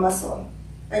gaining the muscle?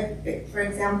 Like, for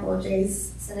example,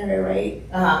 Jay's scenario, right?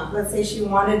 Let's say she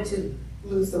wanted to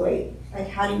lose the weight. Like,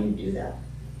 how do you do that?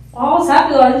 I was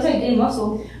happy though. I just like gained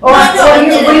muscle. Oh, so what are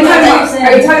you talking about?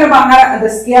 Are you talking about how the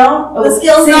scale? The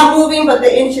scale's not moving, but the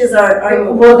inches are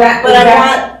moving. Well,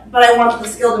 But I want the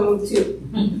scale to move too.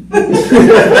 That's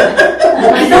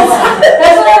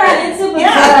what I ran into. But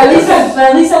Yeah.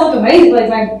 at least I look amazing. Like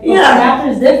my before Yeah. and after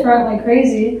is different, like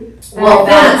crazy. And Well,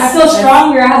 I feel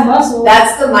stronger. I have muscle.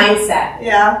 That's the mindset.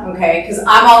 Yeah. Okay, because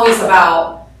I'm always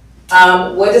about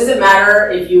what does it matter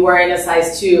if you were in a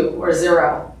size 2 or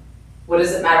 0? What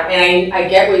does it matter? And I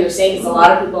get what you're saying, because a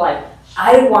lot of people are like,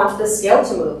 I want the scale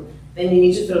to move. Then you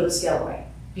need to throw the scale away.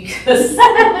 Because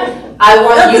I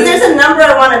want No, you. because there's a number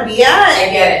I want to be at. I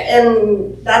get it.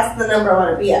 And that's the number I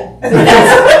want to be at.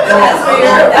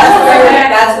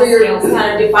 That's where you're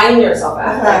kind of defining yourself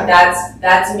at. Like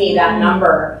that's me, that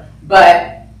number.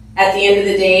 But at the end of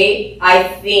the day, I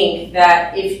think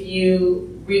that if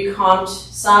you recomped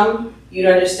some, you'd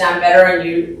understand better, and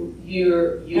you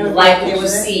like what you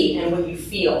see and what you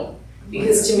feel.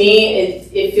 Because to me,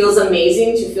 it feels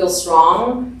amazing to feel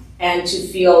strong and to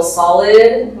feel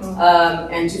solid,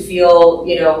 and to feel,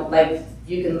 like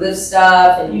you can lift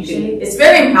stuff and you can, it's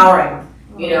very empowering,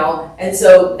 and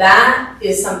so that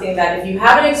is something that if you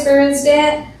haven't experienced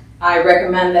it, I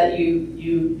recommend that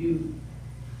you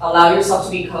allow yourself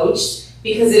to be coached,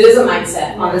 because it is a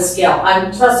mindset on the scale.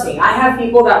 Trust me, I have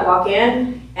people that walk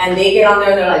in and they get on there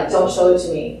and they're like, don't show it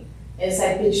to me. And it's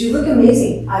like, but you look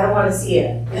amazing. I don't want to see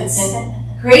it. It's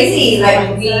crazy.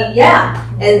 Like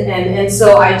and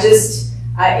so I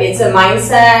It's a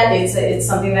mindset. It's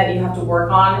something that you have to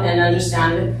work on and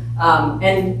understand.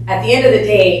 And at the end of the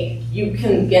day, you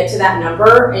can get to that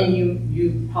number and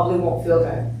you probably won't feel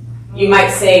good. You might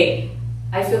say,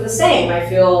 I feel the same. I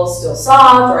feel still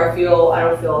soft, or I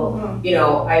don't feel, you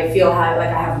know, I feel like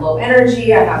I have low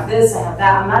energy. I have this, I have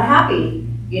that. I'm not happy,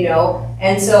 you know.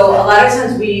 And so a lot of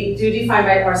times we do define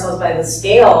ourselves by the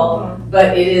scale,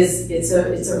 but it's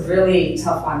a really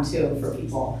tough one too for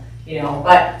people, you know.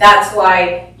 But that's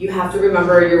why you have to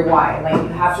remember your why. Like, you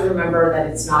have to remember that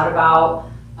it's not about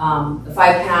the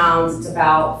 5 pounds. It's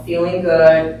about feeling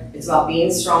good. It's about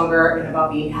being stronger and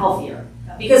about being healthier.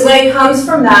 Because when it comes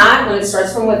from that, when it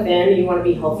starts from within, you want to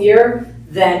be healthier,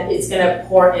 then it's going to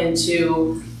pour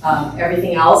into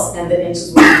everything else, and the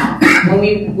inches will come.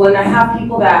 When I have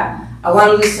people that I want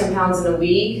to lose 10 pounds in a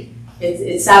week,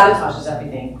 it sabotages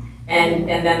everything, and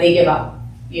then they give up,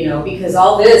 you know, because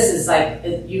all this is like,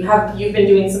 you've been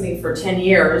doing something for 10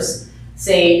 years.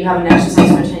 Say you haven't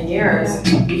exercised for 10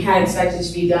 years, you can't expect it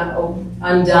to be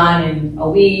undone in a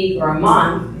week or a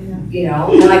month. You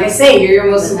know, and like I say, you're your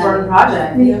most important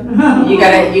project. You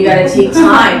gotta take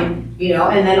time, you know,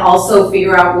 and then also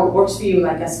figure out what works for you,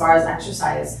 like as far as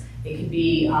exercise. It could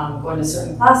be going to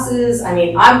certain classes. I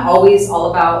mean, I'm always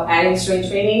all about adding strength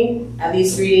training at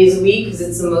least 3 days a week, because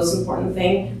it's the most important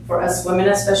thing for us women,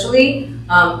 especially.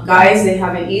 Guys, they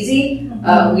have it easy.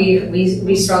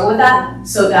 We struggle with that,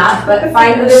 but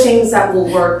find other things that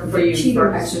will work for you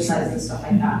for exercise and stuff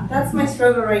like that. That's my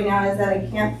struggle right now, is that I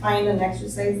can't find an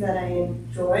exercise that I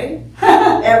enjoy.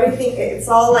 Everything, it's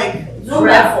all like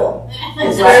dreadful.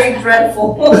 It's very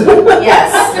dreadful.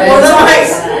 Yes.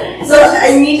 So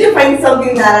I need to find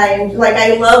something that I enjoy. Like,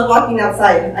 I love walking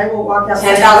outside. I will walk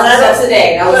outside. 10,000 steps a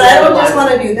day. But I don't just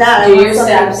want to do that. Do I want your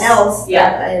something steps. else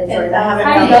that I enjoy. That I haven't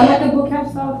Have you done done yet. like a boot camp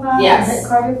style class? Yes. A HIIT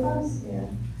cardio class? Yeah.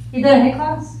 You done a HIIT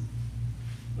class?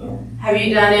 Have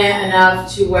you done it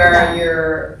enough to where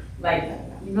you're like,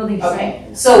 You're building okay.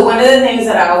 So one of the things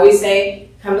that I always say,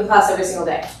 come to class every single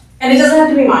day. And it doesn't have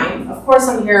to be mine. Of course,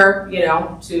 I'm here, you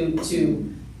know, to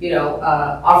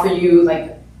offer you,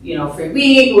 like, you know, free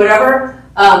week, whatever.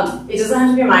 It doesn't have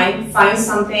to be mine. Find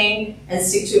something and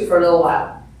stick to it for a little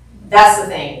while. That's the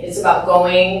thing. It's about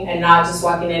going and not just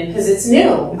walking in because it's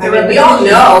new. I mean, we all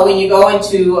know when you go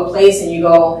into a place and you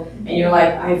go and you're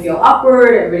like, I feel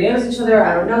awkward. Everybody knows each other.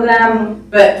 I don't know them.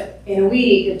 But in a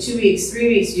week, 2 weeks, 3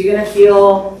 weeks, you're gonna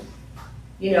feel,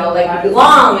 you know, like you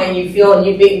belong, and you feel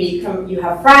you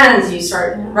have friends. You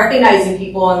start recognizing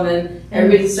people, and then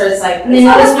everybody starts like. And they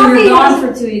notice when you're gone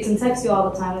for 2 weeks and text you all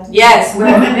the time. Yes, where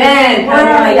have you been? Kind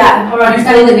of like that. Or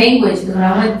understanding the language, because when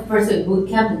I went first to boot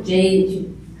camp, Jay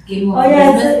gave me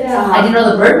I didn't know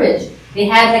the verbiage. They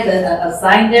had like a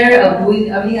sign there of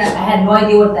doing. I mean, I had no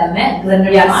idea what that meant because I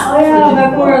never.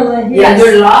 Yes.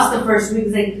 They were lost the first week.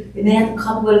 Like, and they had to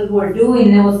copy what people were doing,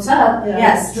 and it was tough.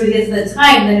 Yes. To get to the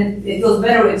time, then it goes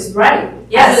better. It's right.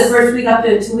 Yes. After the first week,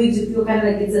 after 2 weeks, you feel kind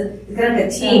of like it's kind of like a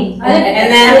team.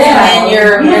 And then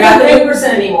you're not the new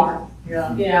person anymore.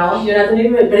 Yeah. You know, you're not the new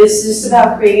person, but it's just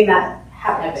about creating that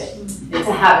habit. It's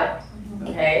a habit.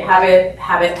 Okay, habit.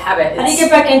 How do you get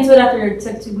back into it after you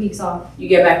took 2 weeks off? You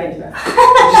get back into it.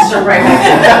 You just jump right back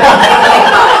into it.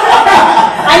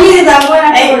 I needed that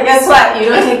one. Hey, guess what? You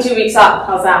don't take 2 weeks off.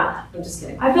 How's that? I'm just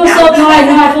kidding. I feel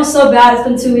I feel so bad. It's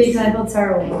been 2 weeks and I feel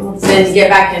terrible. Then get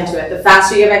back into it. The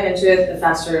faster you get back into it, the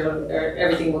faster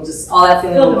everything will just, all that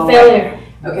feeling will go away. Failure.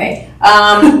 Okay.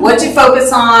 What to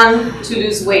focus on to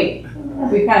lose weight?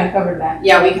 We kind of covered that.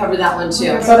 Yeah, we covered that one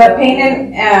too. So the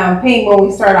pain when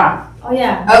we start off. Oh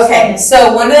yeah. Okay,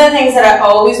 so one of the things that I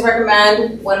always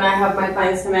recommend when I have my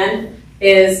clients come in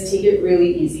is take it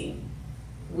really easy.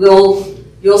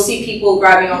 You'll see people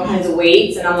grabbing all kinds of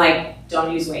weights, and I'm like,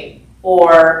 don't use weight,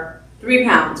 or 3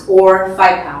 pounds, or 5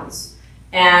 pounds,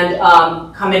 and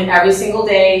come in every single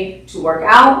day to work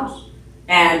out,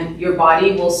 and your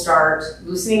body will start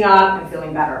loosening up and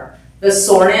feeling better. The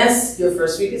soreness, your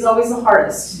first week is always the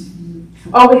hardest.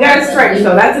 Oh, we gotta stretch,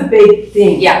 so that's a big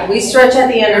thing. Yeah, we stretch at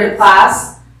the end of the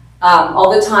class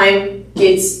all the time.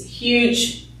 It's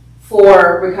huge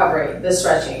for recovery, the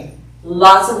stretching.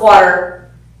 Lots of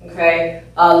water, okay?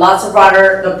 Lots of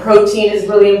water. The protein is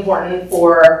really important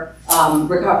for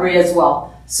recovery as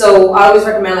well. So I always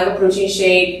recommend like a protein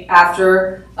shake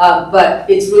after, but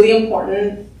it's really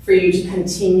important for you to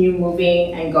continue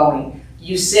moving and going.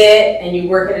 You sit and you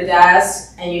work at a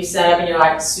desk and you sit up and you're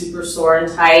like super sore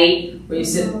and tight, or you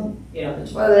sit, you know,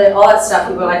 the toilet, all that stuff.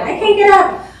 People are like, I can't get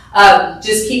up.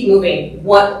 Just keep moving.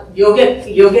 You'll get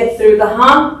through the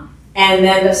hump, and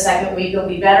then the second week will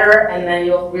be better, and then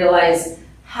you'll realize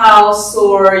how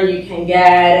sore you can get,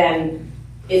 and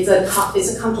it's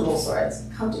a comfortable sore.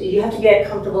 You have to get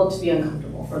comfortable to be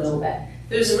uncomfortable for a little bit.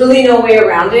 There's really no way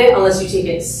around it unless you take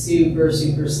it super,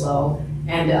 super slow.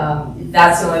 And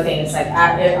that's the only thing. It's like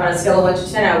on a scale of 1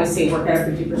 to 10, I always say work at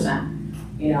 50%.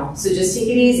 You know, so just take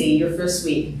it easy your first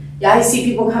week. Yeah, I see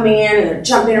people coming in and they're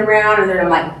jumping around, and I'm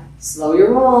like, slow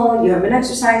your roll. You haven't been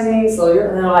exercising. Slow your.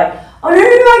 And they're like, oh no,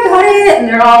 I got it. And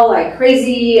they're all like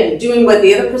crazy and doing what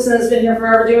the other person has been here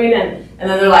forever doing, and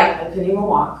then they're like, I couldn't even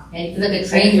walk. And you feel like a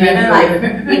train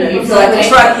you feel like a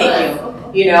truck hit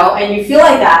you. You know, and you feel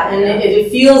like that, and it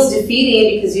feels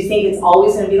defeating because you think it's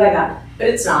always going to be like that, but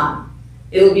it's not.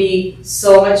 It'll be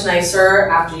so much nicer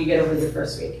after you get over the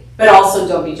first week. But also,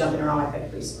 don't be jumping around like a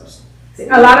crazy person.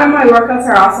 A lot of my workouts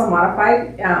are also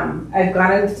modified. I've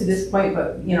gotten to this point,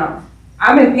 but you know,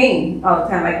 I'm in pain all the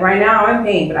time. Like right now, I'm in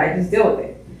pain, but I just deal with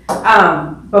it.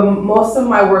 But most of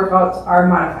my workouts are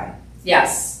modified.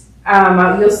 Yes.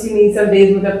 You'll see me some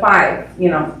days with a 5, you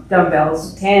know,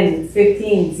 dumbbells, 10,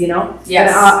 15s, you know. Yes.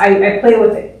 And I play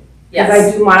with it. Because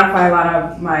Yes. I do modify a lot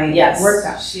of my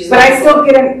workouts. But like, I still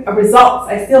get results.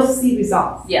 I still see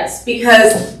results. Yes,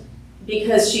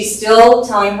 because she's still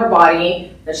telling her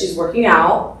body that she's working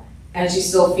out, and she's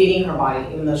still feeding her body,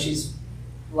 even though she's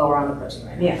lower on the protein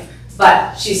right now. Yeah.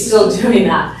 But she's still doing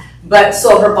that. But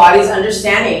so her body's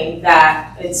understanding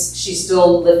that she's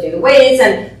still lifting the weights,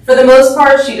 and for the most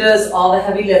part, she does all the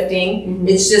heavy lifting. Mm-hmm.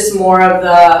 It's just more of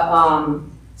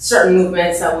the certain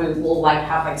movements that we will like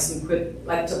have like some quick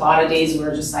like Tabata days where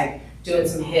we're just like doing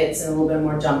some hits and a little bit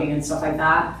more jumping and stuff like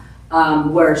that.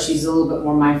 Where she's a little bit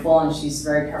more mindful and she's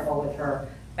very careful with her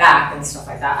back and stuff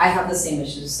like that. I have the same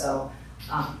issues, so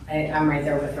I'm right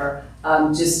there with her.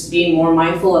 Just being more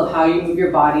mindful of how you move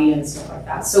your body and stuff like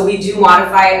that. So we do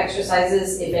modify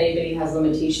exercises if anybody has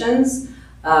limitations.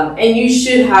 And you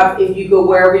should have, if you go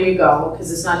wherever you go,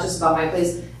 because it's not just about my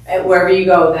place, wherever you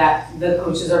go, that the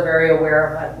coaches are very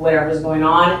aware of whatever's going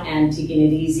on and taking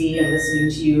it easy and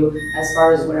listening to you as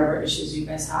far as whatever issues you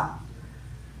guys have.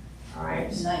 All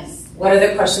right. Nice. What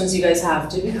other questions you guys have?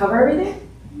 Did we cover everything?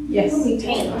 Yes.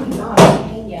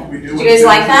 Yeah. Do you guys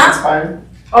like that? Inspired?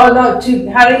 Oh no,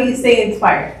 how do you stay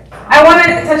inspired? I want to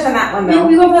touch on that one though.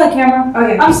 We go for the camera.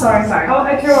 Okay. I'm sorry. Oh,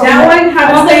 I care about That one,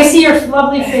 I want them to see your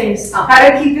lovely face. How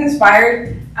to keep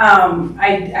inspired.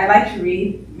 I like to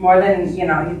read more than, you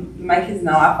know, my kids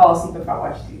know I fall asleep if I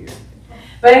watch TV.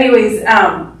 But anyways,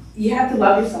 you have to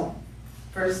love yourself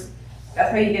first.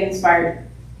 That's how you get inspired.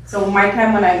 So my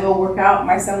time when I go work out,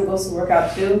 my son goes to work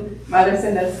out too. My other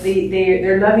son does.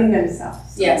 They're loving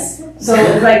themselves. Yes. So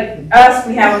it's like us,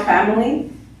 we have a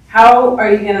family. How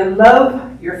are you gonna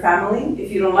love your family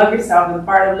if you don't love yourself? And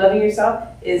part of loving yourself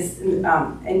is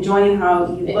enjoying how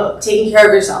you look. Taking care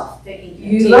of yourself.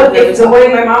 You look, it's the way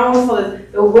my mom always told us,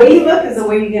 the way you look is the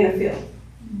way you're gonna feel.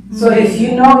 Mm-hmm. So if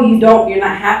you know you're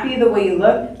not happy the way you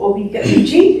look, well, you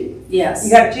change it. Yes.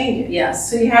 You gotta change it. Yes.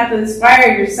 So you have to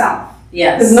inspire yourself.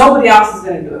 Yes. Because nobody else is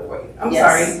gonna do it for you. I'm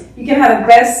sorry. You can have the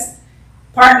best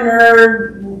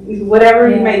partner, whatever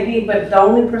you might be, but the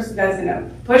only person that's gonna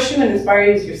push you and inspire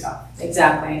you is yourself.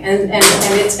 Exactly, and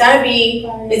it's gotta be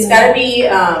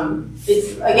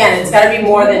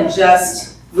more than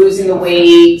just losing the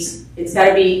weight. It's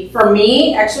gotta be, for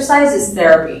me, exercise is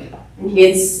therapy.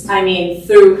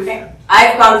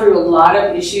 I've gone through a lot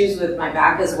of issues with my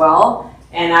back as well,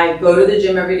 and I go to the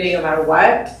gym every day no matter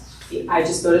what. I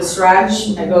just go to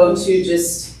stretch. I go to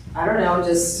just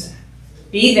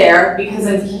be there because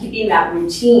I'm keeping that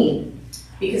routine.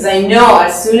 Because I know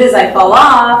as soon as I fall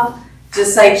off,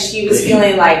 just like she was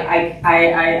feeling like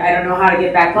I don't know how to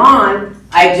get back on,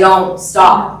 I don't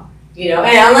stop. You know,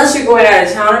 and unless you're going out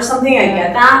of town or something, I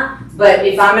get that. But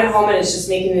if I'm at home and it's just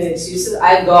making an excuse,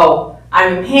 I go.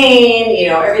 I'm in pain, you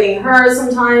know, everything hurts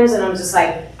sometimes, and I'm just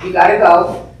like, you gotta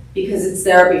go because it's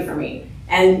therapy for me.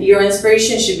 And your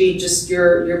inspiration should be just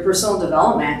your personal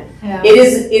development. Yeah. It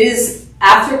is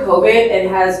after COVID, it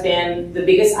has been the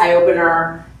biggest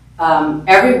eye-opener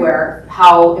everywhere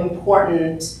how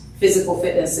important physical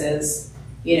fitness is,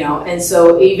 you know. And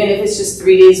so even if it's just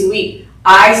 3 days a week,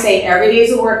 I say every day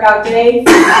is a workout day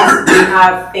because we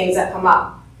have things that come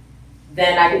up.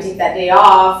 Then I can take that day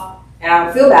off and I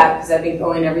don't feel bad because I've been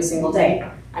going every single day.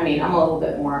 I mean, I'm a little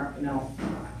bit more, you know,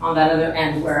 on that other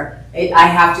end where I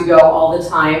have to go all the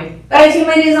time, but I take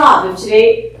my days off.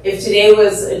 If today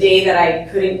was a day that I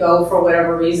couldn't go for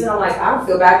whatever reason, I'm like, I don't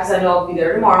feel bad because I know I'll be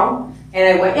there tomorrow, and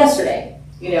I went yesterday,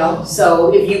 you know.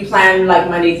 So if you plan like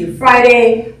Monday through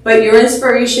Friday, but your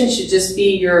inspiration should just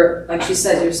be your, like she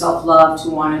said, your self-love to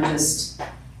want to just,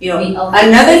 you know.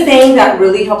 Another thing that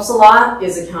really helps a lot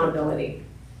is accountability.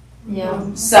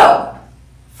 Yeah. So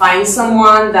find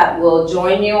someone that will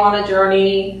join you on a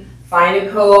journey. find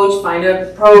a coach, find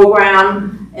a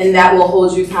program, and that will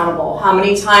hold you accountable. How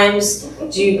many times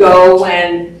do you go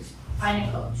when? Find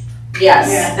a coach.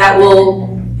 Yes, that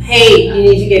will, hey, you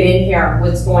need to get in here.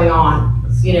 What's going on?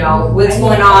 You know, what's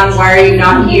going on? Why are you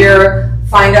not here?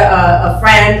 Find a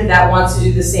friend that wants to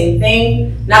do the same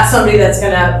thing. Not somebody that's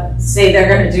going to say they're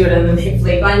going to do it and then they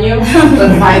flake on you,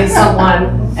 but find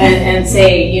someone and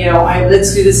say, you know,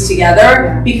 let's do this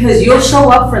together, because you'll show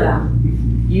up for them.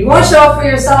 You won't show up for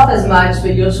yourself as much,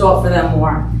 but you'll show up for them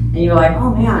more. And you're like,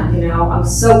 oh man, you know, I'm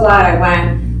so glad I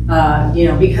went, you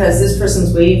know, because this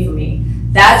person's waiting for me.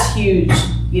 That's huge,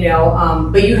 you know,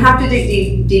 but you have to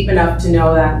dig deep enough to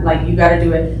know that, like, you got to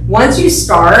do it. Once you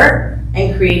start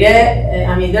and create it,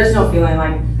 I mean, there's no feeling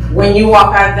like when you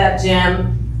walk out of that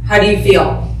gym, how do you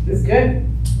feel? It's good.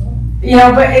 You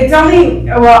know, but it's only,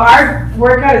 well, our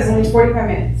workout is only 45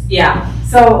 minutes. Yeah.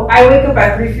 So I wake up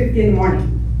at 3:50 in the morning.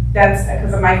 That's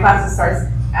because my class starts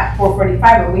at 4:45,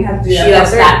 but we have to do that. She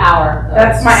has that hour.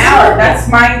 That's my hour. That's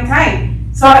my time.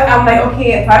 So I'm like,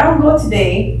 okay, if I don't go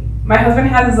today, my husband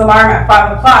has his alarm at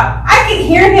 5 o'clock. I can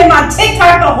hear him on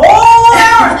TikTok the whole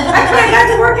hour. I couldn't have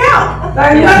to work out. So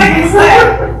I'm not going to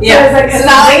sleep. Yeah. So it's like, so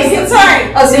now it's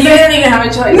time. Oh, so you didn't even have a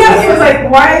choice. Yeah, so it was like,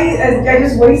 why? I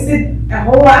just wasted a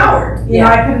whole hour. You know,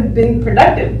 I could have been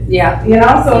productive. Yeah. You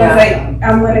know, so it's like,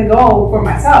 I'm going to go for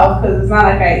myself, because it's not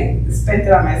like I spent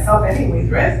it on myself anyways,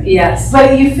 right? Yes.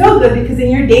 But you feel good because then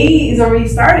your day is already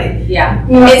started. Yeah.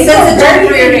 You know, it sets a tone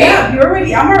for your day.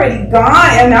 I'm already gone,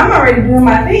 and I'm already doing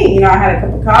my thing. You know, I had a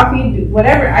cup of coffee,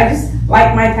 whatever. I just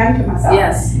like my time to myself.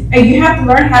 Yes. And you have to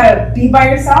learn how to be by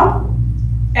yourself.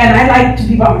 And I like to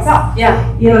be by myself.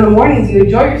 Yeah. You know, in the mornings you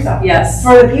enjoy yourself. Yes.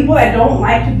 For the people that don't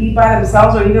like to be by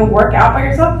themselves or even work out by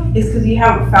yourself, it's because you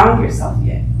haven't found yourself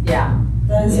yet. Yeah.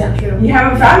 That is so true. You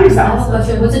haven't found I have a yourself.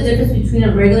 question. What's the difference between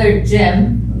a regular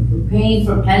gym, paying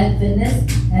for Planet Fitness,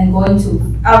 and going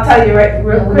to? I'll tell you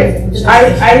real quick.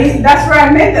 I that's where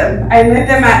I met them. I met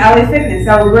them at LA Fitness.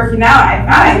 I was working out. I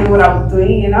thought I knew what I was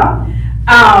doing, you know.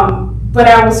 But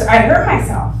I hurt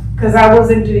myself because I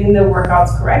wasn't doing the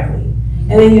workouts correctly.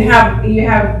 And then you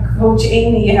have Coach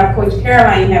Amy, you have Coach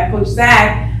Caroline, you have Coach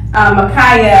Zach,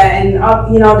 Makaya, and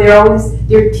you know,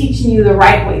 they're teaching you the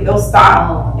right way. They'll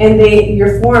stop, and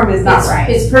your form is not right.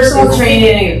 It's personal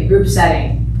training in a group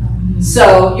setting.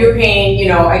 So you're paying, you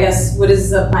know, I guess, what is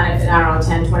the Planet Fit? I don't know,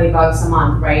 10, 20 bucks a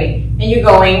month, right? And you're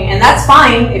going, and that's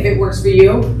fine if it works for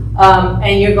you,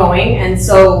 and you're going. And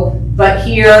so, but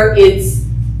here it's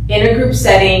in a group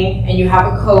setting, and you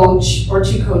have a coach or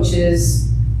two coaches.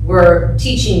 We're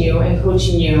teaching you and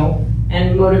coaching you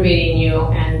and motivating you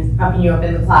and upping you up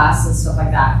in the class and stuff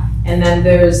like that. And then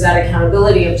there's that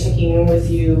accountability of checking in with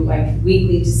you like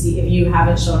weekly to see if you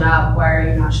haven't shown up, why are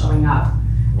you not showing up?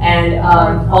 And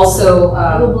also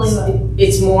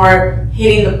it's more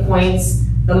hitting the points,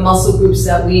 the muscle groups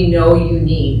that we know you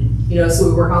need. You know, so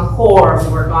we work on core,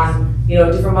 we work on, you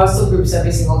know, different muscle groups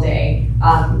every single day.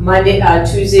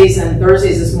 Tuesdays and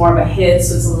Thursdays is more of a hit,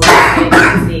 so it's a little bit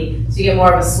intensity. So you get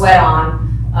more of a sweat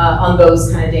on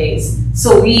those kind of days.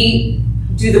 So we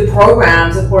do the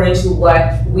programs according to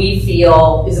what we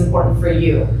feel is important for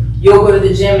you. You'll go to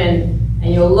the gym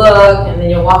and you'll look, and then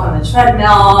you'll walk on the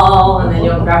treadmill, and then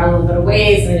you'll grab a little bit of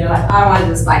weights, and then you're like, I want to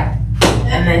do this bike.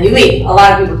 And then you leave. A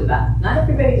lot of people do that. Not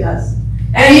everybody does.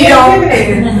 And you don't.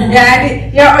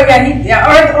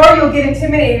 Or you'll get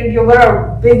intimidated. You'll go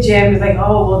to a big gym. It's like,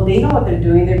 oh, well, they know what they're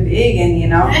doing. They're big, and you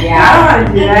know, I don't want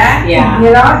to do that. Yeah.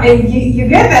 You know, and you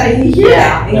get that, and you hear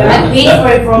that. You know? I paid for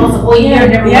it for almost a whole year.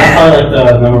 That's probably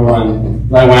like the number one.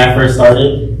 Like when I first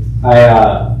started,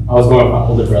 I was going with my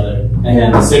older brother, and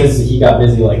then as soon as he got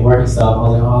busy like working stuff, I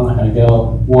was like, oh, I'm not gonna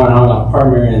go. One, I'm not a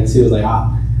partner, and two, was like,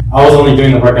 I was only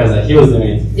doing the workouts that he was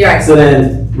doing. Yeah. So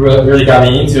then really got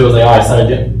me into it was like, oh, I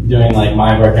started doing like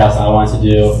my workouts that I wanted to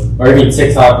do, or even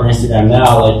TikTok or Instagram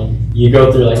now. Like you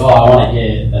go through like, oh, I want to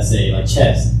hit, let's say, like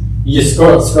chest. You just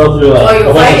scroll through like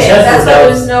a bunch of chest That's workouts. why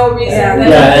there's no reason.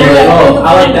 Yeah, and you're like, oh,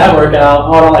 I like that workout.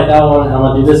 Oh, I don't like that one. I'm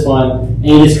gonna do this one, and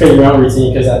you just create your own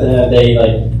routine because at the end of the day,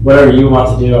 like whatever you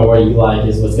want to do or what you like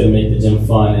is what's gonna make the gym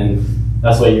fun, and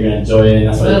that's what you're gonna enjoy, and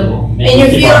that's what you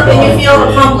feel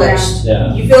accomplished.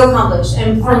 Yeah. You feel accomplished.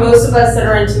 And for most of us that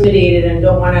are intimidated and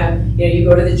don't want to, you know, you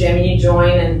go to the gym and you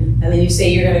join, and then you say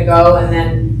you're gonna go, and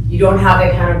then you don't have the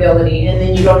accountability, and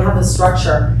then you don't have the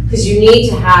structure, because you need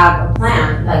to have a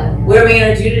plan. Like, what are we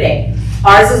going to do today?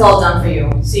 Ours is all done for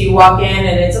you. So you walk in,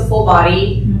 and it's a full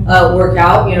body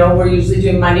workout. You know, we're usually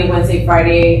doing Monday, Wednesday,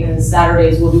 Friday, and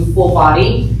Saturdays we'll do full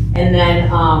body, and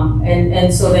then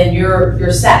and so then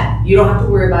you're set. You don't have to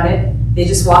worry about it. They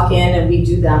just walk in, and we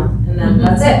do them, and then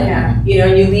that's it. Yeah. You know,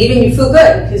 and you leave, and you feel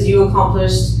good because you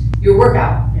accomplished your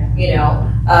workout. Yeah. you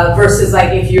know, versus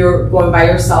like if you're going by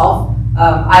yourself.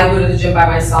 I go to the gym by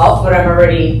myself, but I'm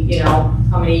already, you know,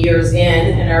 how many years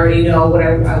in, and I already know what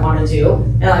I want to do.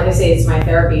 And like I say, it's my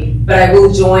therapy. But I will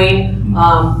join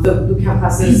the bootcamp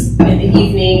classes in the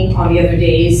evening on the other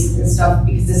days and stuff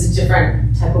because it's a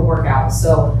different type of workout.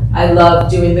 So I love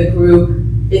doing the group.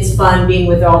 It's fun being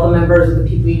with all the members of the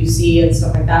people you see and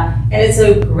stuff like that. And it's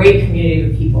a great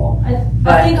community of people.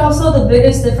 I think also the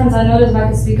biggest difference I noticed, if I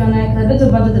could speak on that, because I've been to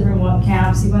a bunch of different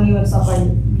camps, even you and stuff like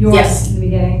yours in the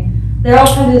beginning. They're all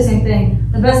trying to do the same thing.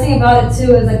 The best thing about it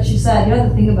too is, like she said, you don't have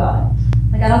to think about it.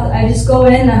 Like I just go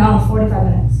in and I'm on 45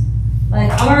 minutes. Like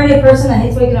I'm already a person that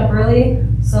hates waking up early,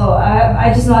 so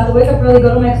I just know I have to wake up early,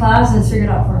 go to my class, and it's figured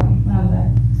out for me when I'm there.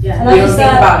 Yeah, and you don't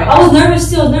think about it. I was nervous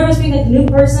too. I was nervous being like the new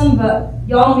person, but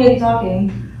y'all don't get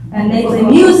talking, and they play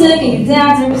music and you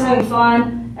dance and everybody's having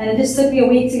fun. And it just took me a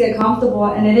week to get comfortable,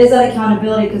 and it is that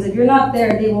accountability because if you're not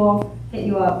there, they will hit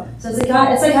you up. So it's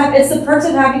the perks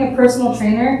of having a personal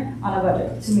trainer on a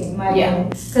budget, to me, in my opinion.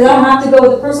 Because I don't have to go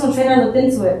with a personal trainer. I looked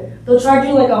into it. They'll charge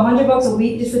you like $100 a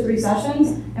week just for 3 sessions,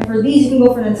 and for these you can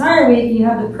go for an entire week, and you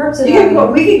have the perks of we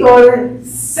could go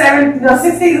 6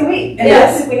 days a week, and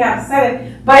yes, we have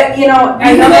 7. But you know,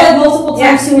 I know that multiple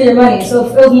times too with your money. So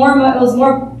if it was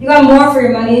more. You got more for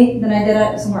your money than I did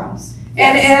at somewhere else.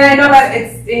 And I know that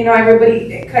it's, you know,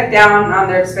 everybody cut down on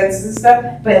their expenses and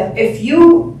stuff. But if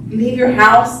you leave your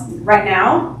house right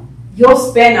now, you'll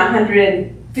spend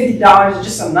 $150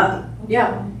 just on nothing.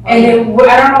 Yeah. And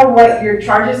I don't know what your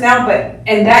charge is now, but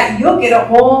that you'll get a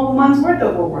whole month's worth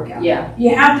of a workout. Yeah.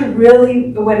 You have to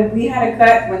really. When we had a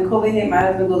cut, when COVID hit, my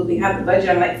husband goes, "We have the budget."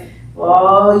 I'm like,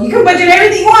 well, you can budget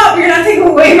everything you want, but you're not taking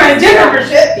away my gym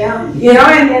membership. Yeah. You know,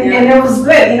 and it was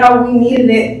good. You know, we needed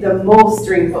it the most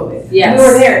during COVID. Yes. We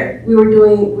were there. We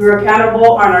were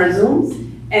accountable on our Zooms.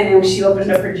 And then when she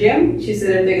opened up her gym, she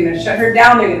said if they're going to shut her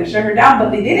down, they're going to shut her down.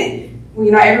 But they didn't.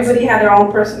 You know, everybody had their own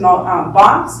personal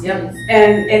box. Yep.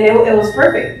 And it was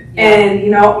perfect. Yeah. And, you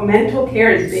know, mental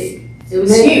care is big. It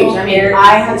was huge. I mean,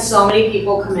 I had so many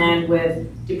people come in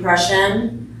with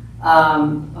depression.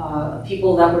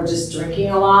 People that were just drinking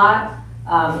a lot.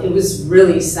 It was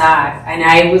really sad. And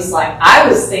I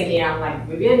was thinking, I'm like,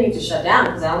 maybe I need to shut down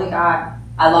because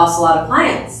I lost a lot of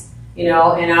clients, you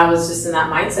know, and I was just in that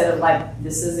mindset of like,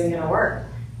 this isn't going to work.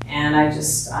 And I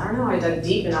don't know, I dug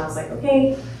deep and I was like,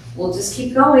 okay, we'll just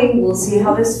keep going. We'll see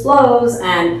how this flows.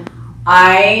 And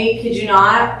I kid you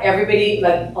not, everybody,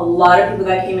 like a lot of people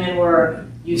that came in were,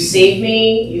 you saved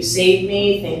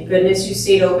me, thank goodness you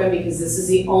stayed open because this is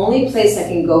the only place I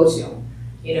can go to,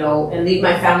 you know, and leave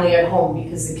my family at home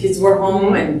because the kids were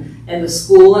home and the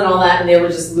school and all that, and they were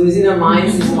just losing their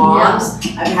minds, these moms.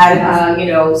 Yeah. I've had, you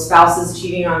know, spouses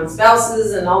cheating on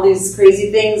spouses and all these crazy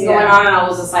things going on, and I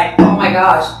was just like, oh my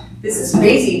gosh, this is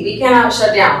crazy. We cannot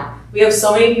shut down. We have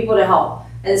so many people to help.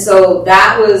 And so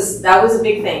that was a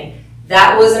big thing.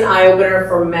 That was an eye-opener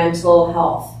for mental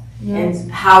health.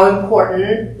 And how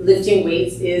important lifting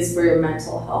weights is for your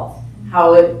mental health,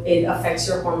 how it affects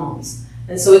your hormones.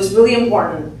 And so it's really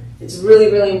important. It's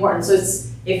really, really important. So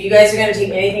if you guys are going to take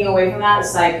anything away from that,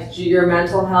 it's like your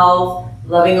mental health,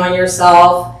 loving on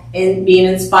yourself, and being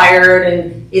inspired.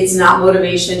 And it's not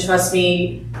motivation. Trust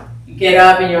me, you get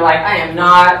up and you're like, I am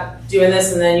not doing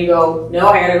this. And then you go, no,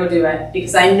 I got to go do it.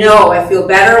 Because I know I feel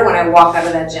better when I walk out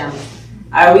of that gym.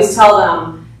 I always tell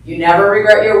them, you never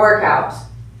regret your workout.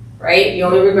 Right? You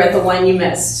only regret the one you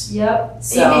missed. Yep.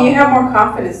 So you have more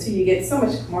confidence too. You get so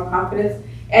much more confidence.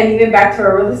 And even back to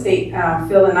our real estate,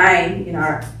 Phil and I, you know,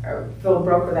 our Phil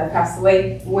broker that passed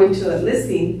away, went to a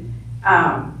listing.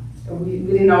 We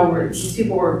didn't know these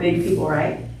people were big people,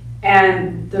 right?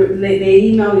 And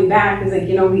they emailed me back. It's like,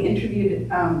 you know, we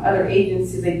interviewed other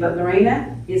agents. He's like, but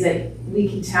Lorena, is like, we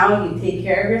can tell you take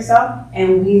care of yourself,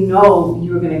 and we know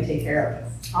you were going to take care of us.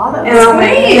 Oh, that's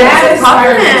great. That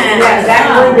inspired me. Yeah, that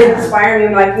really did inspire me.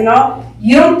 I'm like, you know,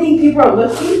 you don't think people are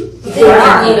looking? They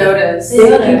notice.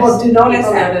 People do notice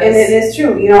that, and it is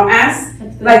true. You know, ask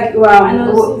like,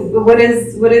 what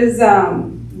is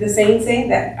the saying say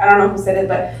that I don't know who said it,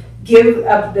 but give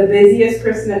the busiest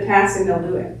person a task and they'll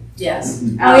do it. Yes.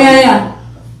 Yeah.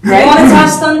 Right? You want a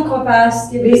task done, go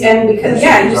fast. And because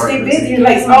you stay busy. You're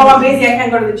like, oh, I'm busy. I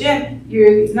can't go to the gym.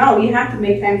 You have to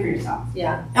make time for yourself.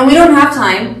 Yeah, and we don't have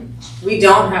time. We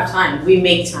don't have time. We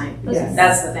make time. Yes.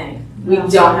 That's the thing. We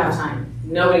don't have time.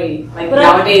 Nobody,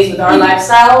 nowadays with our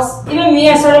lifestyles. Even me,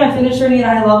 I started my fitness journey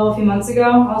at a high level a few months ago.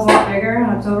 I was a lot bigger in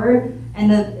October,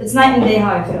 and it's night and day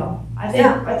how I feel. I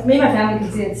think maybe my family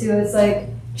can see it too. It's like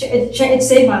it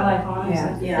saved my life,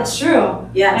 honestly. Yeah. It's true.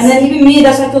 Yes. And then even me,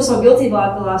 that's why I feel so guilty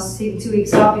about the last 2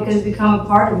 weeks off, because it's become a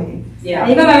part of me. Yeah.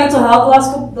 And even my mental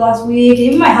health the last week,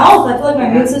 even my health, I feel like my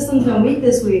immune system's been weak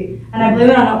this week, and I blame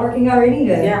it on not working out or eating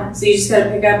good. Yeah. So you just gotta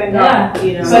pick up and go. Yeah.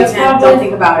 You know, So it's probably, don't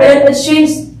think about it. It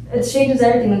changes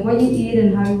everything. Like what you eat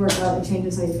and how you work out, it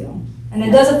changes how you feel. And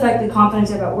it does affect the confidence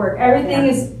you have at work. Everything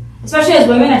is, especially as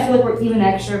women, I feel like we're even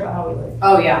extra about how we live.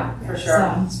 Oh yeah, for sure.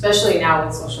 So. Especially now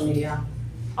with social media.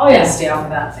 Oh yeah. Stay off of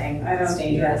that thing. It's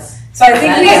dangerous. So I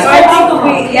think I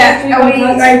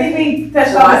think we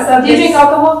touched on the subject. Do you drink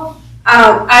alcohol?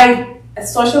 I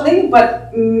socially,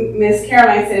 but Miss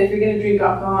Caroline said if you're gonna drink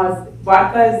alcohol,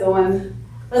 vodka is the one.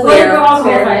 Clear,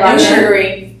 and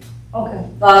sugary. Okay.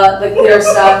 The clear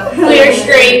stuff. Clear,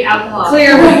 straight alcohol.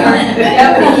 Clear.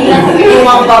 You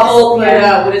want bubble,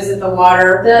 but what is it? The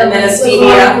water, and then a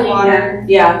stevia. Water.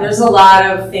 Yeah, there's a lot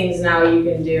of things now you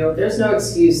can do. There's no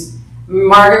excuse.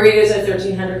 Margaritas are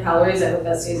 1,300 calories. I hope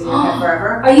that stays in your head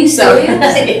forever. Are you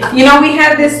serious? You know, we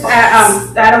had this.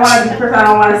 I don't want to be personal. I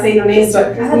don't want to say no names,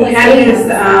 but we had this.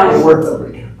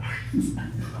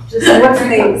 Just what's her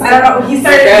name? I don't know. He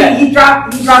started. He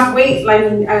dropped weight. Like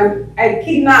I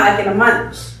kid you not, like in a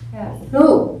month. Yeah.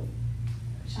 Who?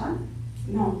 Sean?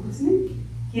 No, wasn't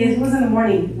he? He was in the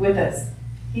morning with us.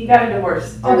 He got a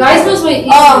divorce. Oh, guys lose weight.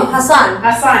 Hassan.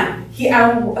 Hassan.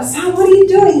 Hassan, what are you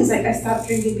doing? He's like, I stopped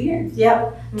drinking beer.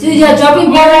 Yep. Dude, yeah,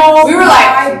 jumping balls. We were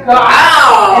like,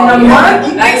 wow. And the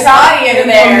month, nice body in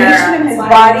there. In his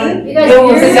body. You guys There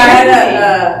was beer? a guy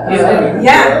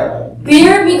Yeah.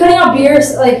 Beer, me cutting out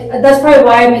beers, like that's probably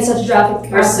why I made such a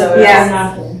drastic Or soda. Yeah. and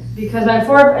after. Because my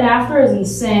before and after is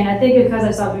insane. I think because I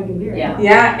stopped drinking beer. Yeah.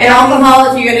 Yeah. And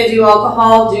alcohol, if you're gonna do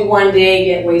alcohol, do one day,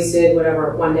 get wasted,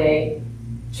 whatever, one day.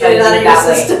 Try to do it that way.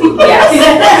 Yes.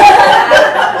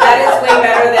 That is way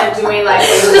better than doing like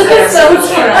it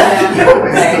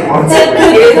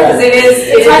is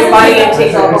your body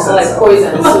takes alcohol like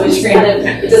poison, so it's kind of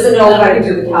it doesn't know how to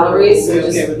do the calories, so it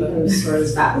just becomes sort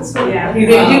of fat and stuff. Yeah. If you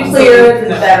do clear, the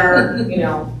better, you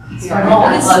know. So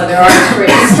there are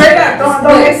tricks. Straight up, don't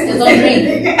mix it. Don't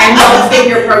drink. And don't take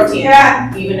your protein.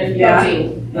 Yeah. Even if you Yeah.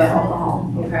 drink the alcohol.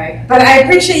 Okay. But I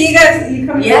appreciate you guys. You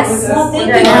coming Yes. with us. Well, thank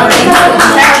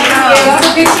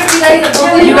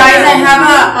You guys, I have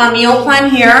a meal plan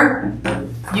here.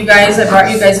 You guys, I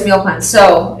brought you guys a meal plan.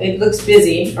 So it looks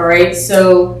busy, all right?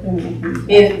 So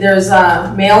if there's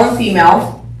a male and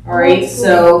female, all right?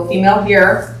 So female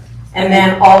here, and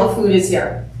then all the food is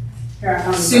here.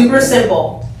 Super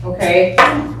simple, okay?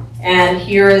 And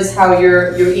here is how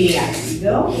you're eating it.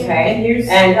 Okay.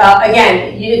 And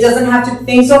again, it doesn't have to.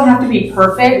 Things don't have to be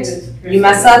perfect. You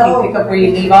mess up, you pick up where you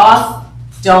leave off.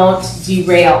 Don't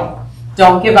derail.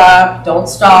 Don't give up. Don't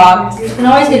stop. You can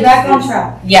always get back on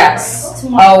track. Yes,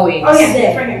 Tomorrow. always. Oh yeah,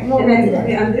 it's right here. And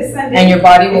then on this Sunday. And your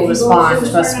body will respond.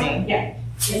 Trust me. Yeah.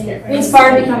 We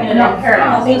inspired me coming in. I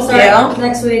was gonna start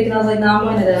next week, and I was like, no, I'm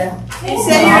going today. You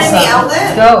said you're in the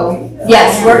outlet? Go.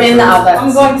 Yes, we're in the outlets.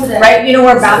 I'm going today. Right, you know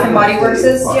where Bath and Body Works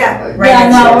is? Yeah. Right Yeah,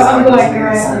 next no, to it. I'm going.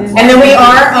 Right. And then we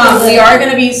are going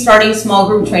to be starting small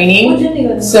group training.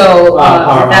 So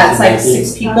that's like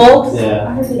 6 people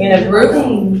Yeah. in a group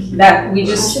that we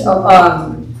just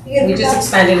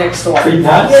expanded next door. Free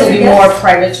pass? So it'll be more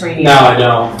private training. No, I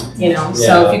don't. You know,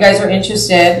 so if you guys are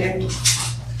interested,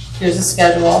 here's the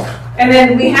schedule. And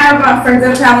then we have Friends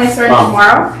and Family starting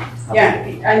tomorrow. Yeah,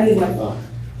 I need one.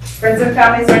 Friends and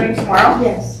Family starting tomorrow.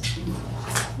 Yes.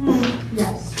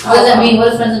 Yes. What does that mean? What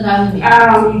does friends and family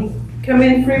mean? Come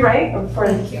in free, right? Or for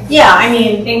Yeah, I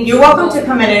mean, you're welcome to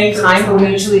come in any time, but we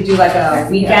usually do like a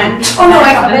weekend. Oh no,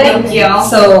 I come in. Thank you.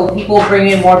 So people bring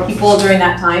in more people during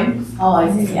that time. Oh, I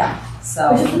see. Yeah.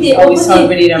 So we always tell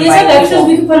everybody to These have invite extras. people.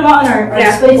 We can put them out in our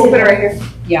Yeah, space. we'll put it right here.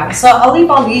 Yeah. So I'll leave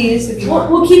all these if you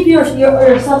want. We'll keep your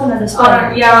stuff in the display.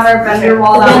 on our vendor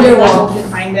wall. The vendor wall. You can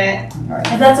find it.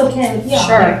 If that's okay with you.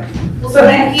 Sure. So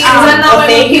then, Well,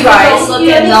 thank you guys.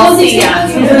 They'll see you.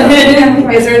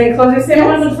 is there any closing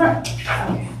statements? Alright,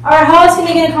 how else can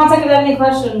they get in contact if they have any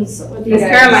questions with you Miss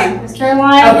guys? Caroline. Miss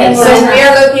Caroline. Okay, and so Lorena. we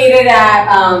are located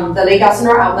at the Lake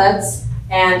Elsinore outlets,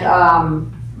 and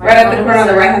Right at the corner on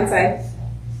the right hand side.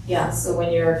 Yeah, so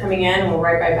when you're coming in, we're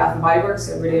right by Bath and Body Works,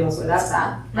 so everybody knows where that's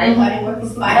at, right? Bath and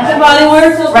Body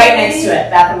Works. Okay. Right next to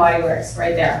it, Bath and Body Works,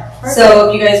 right there. So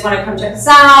if you guys want to come check us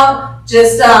out,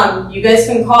 just you guys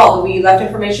can call. We left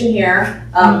information here.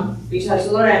 Reach out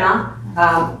to Lorena.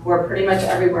 We're pretty much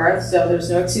everywhere, so there's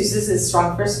no excuses. It's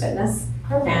Strong First Fitness.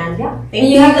 Perfect. And yeah, And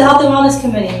you have the Health and Wellness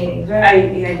Committee meetings, right? I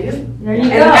do. There you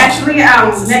And go. actually,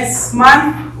 next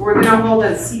month we're gonna hold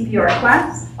a CPR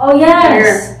class. Oh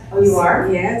yes. Oh, you are?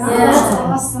 Yes. That's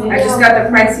awesome. I just got the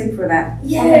pricing for that.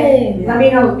 Yay. Let me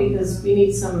know because we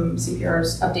need some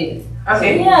CPRs updated.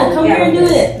 Okay. Yeah, come here and do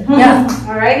it. Yeah.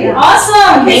 All right.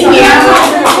 Awesome. Thank So you. that's all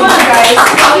for fun, guys.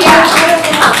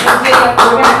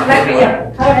 Oh,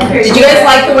 Did you guys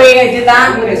like the way I did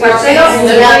that? Questions?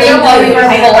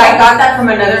 I got that from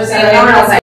another seminar. I was like,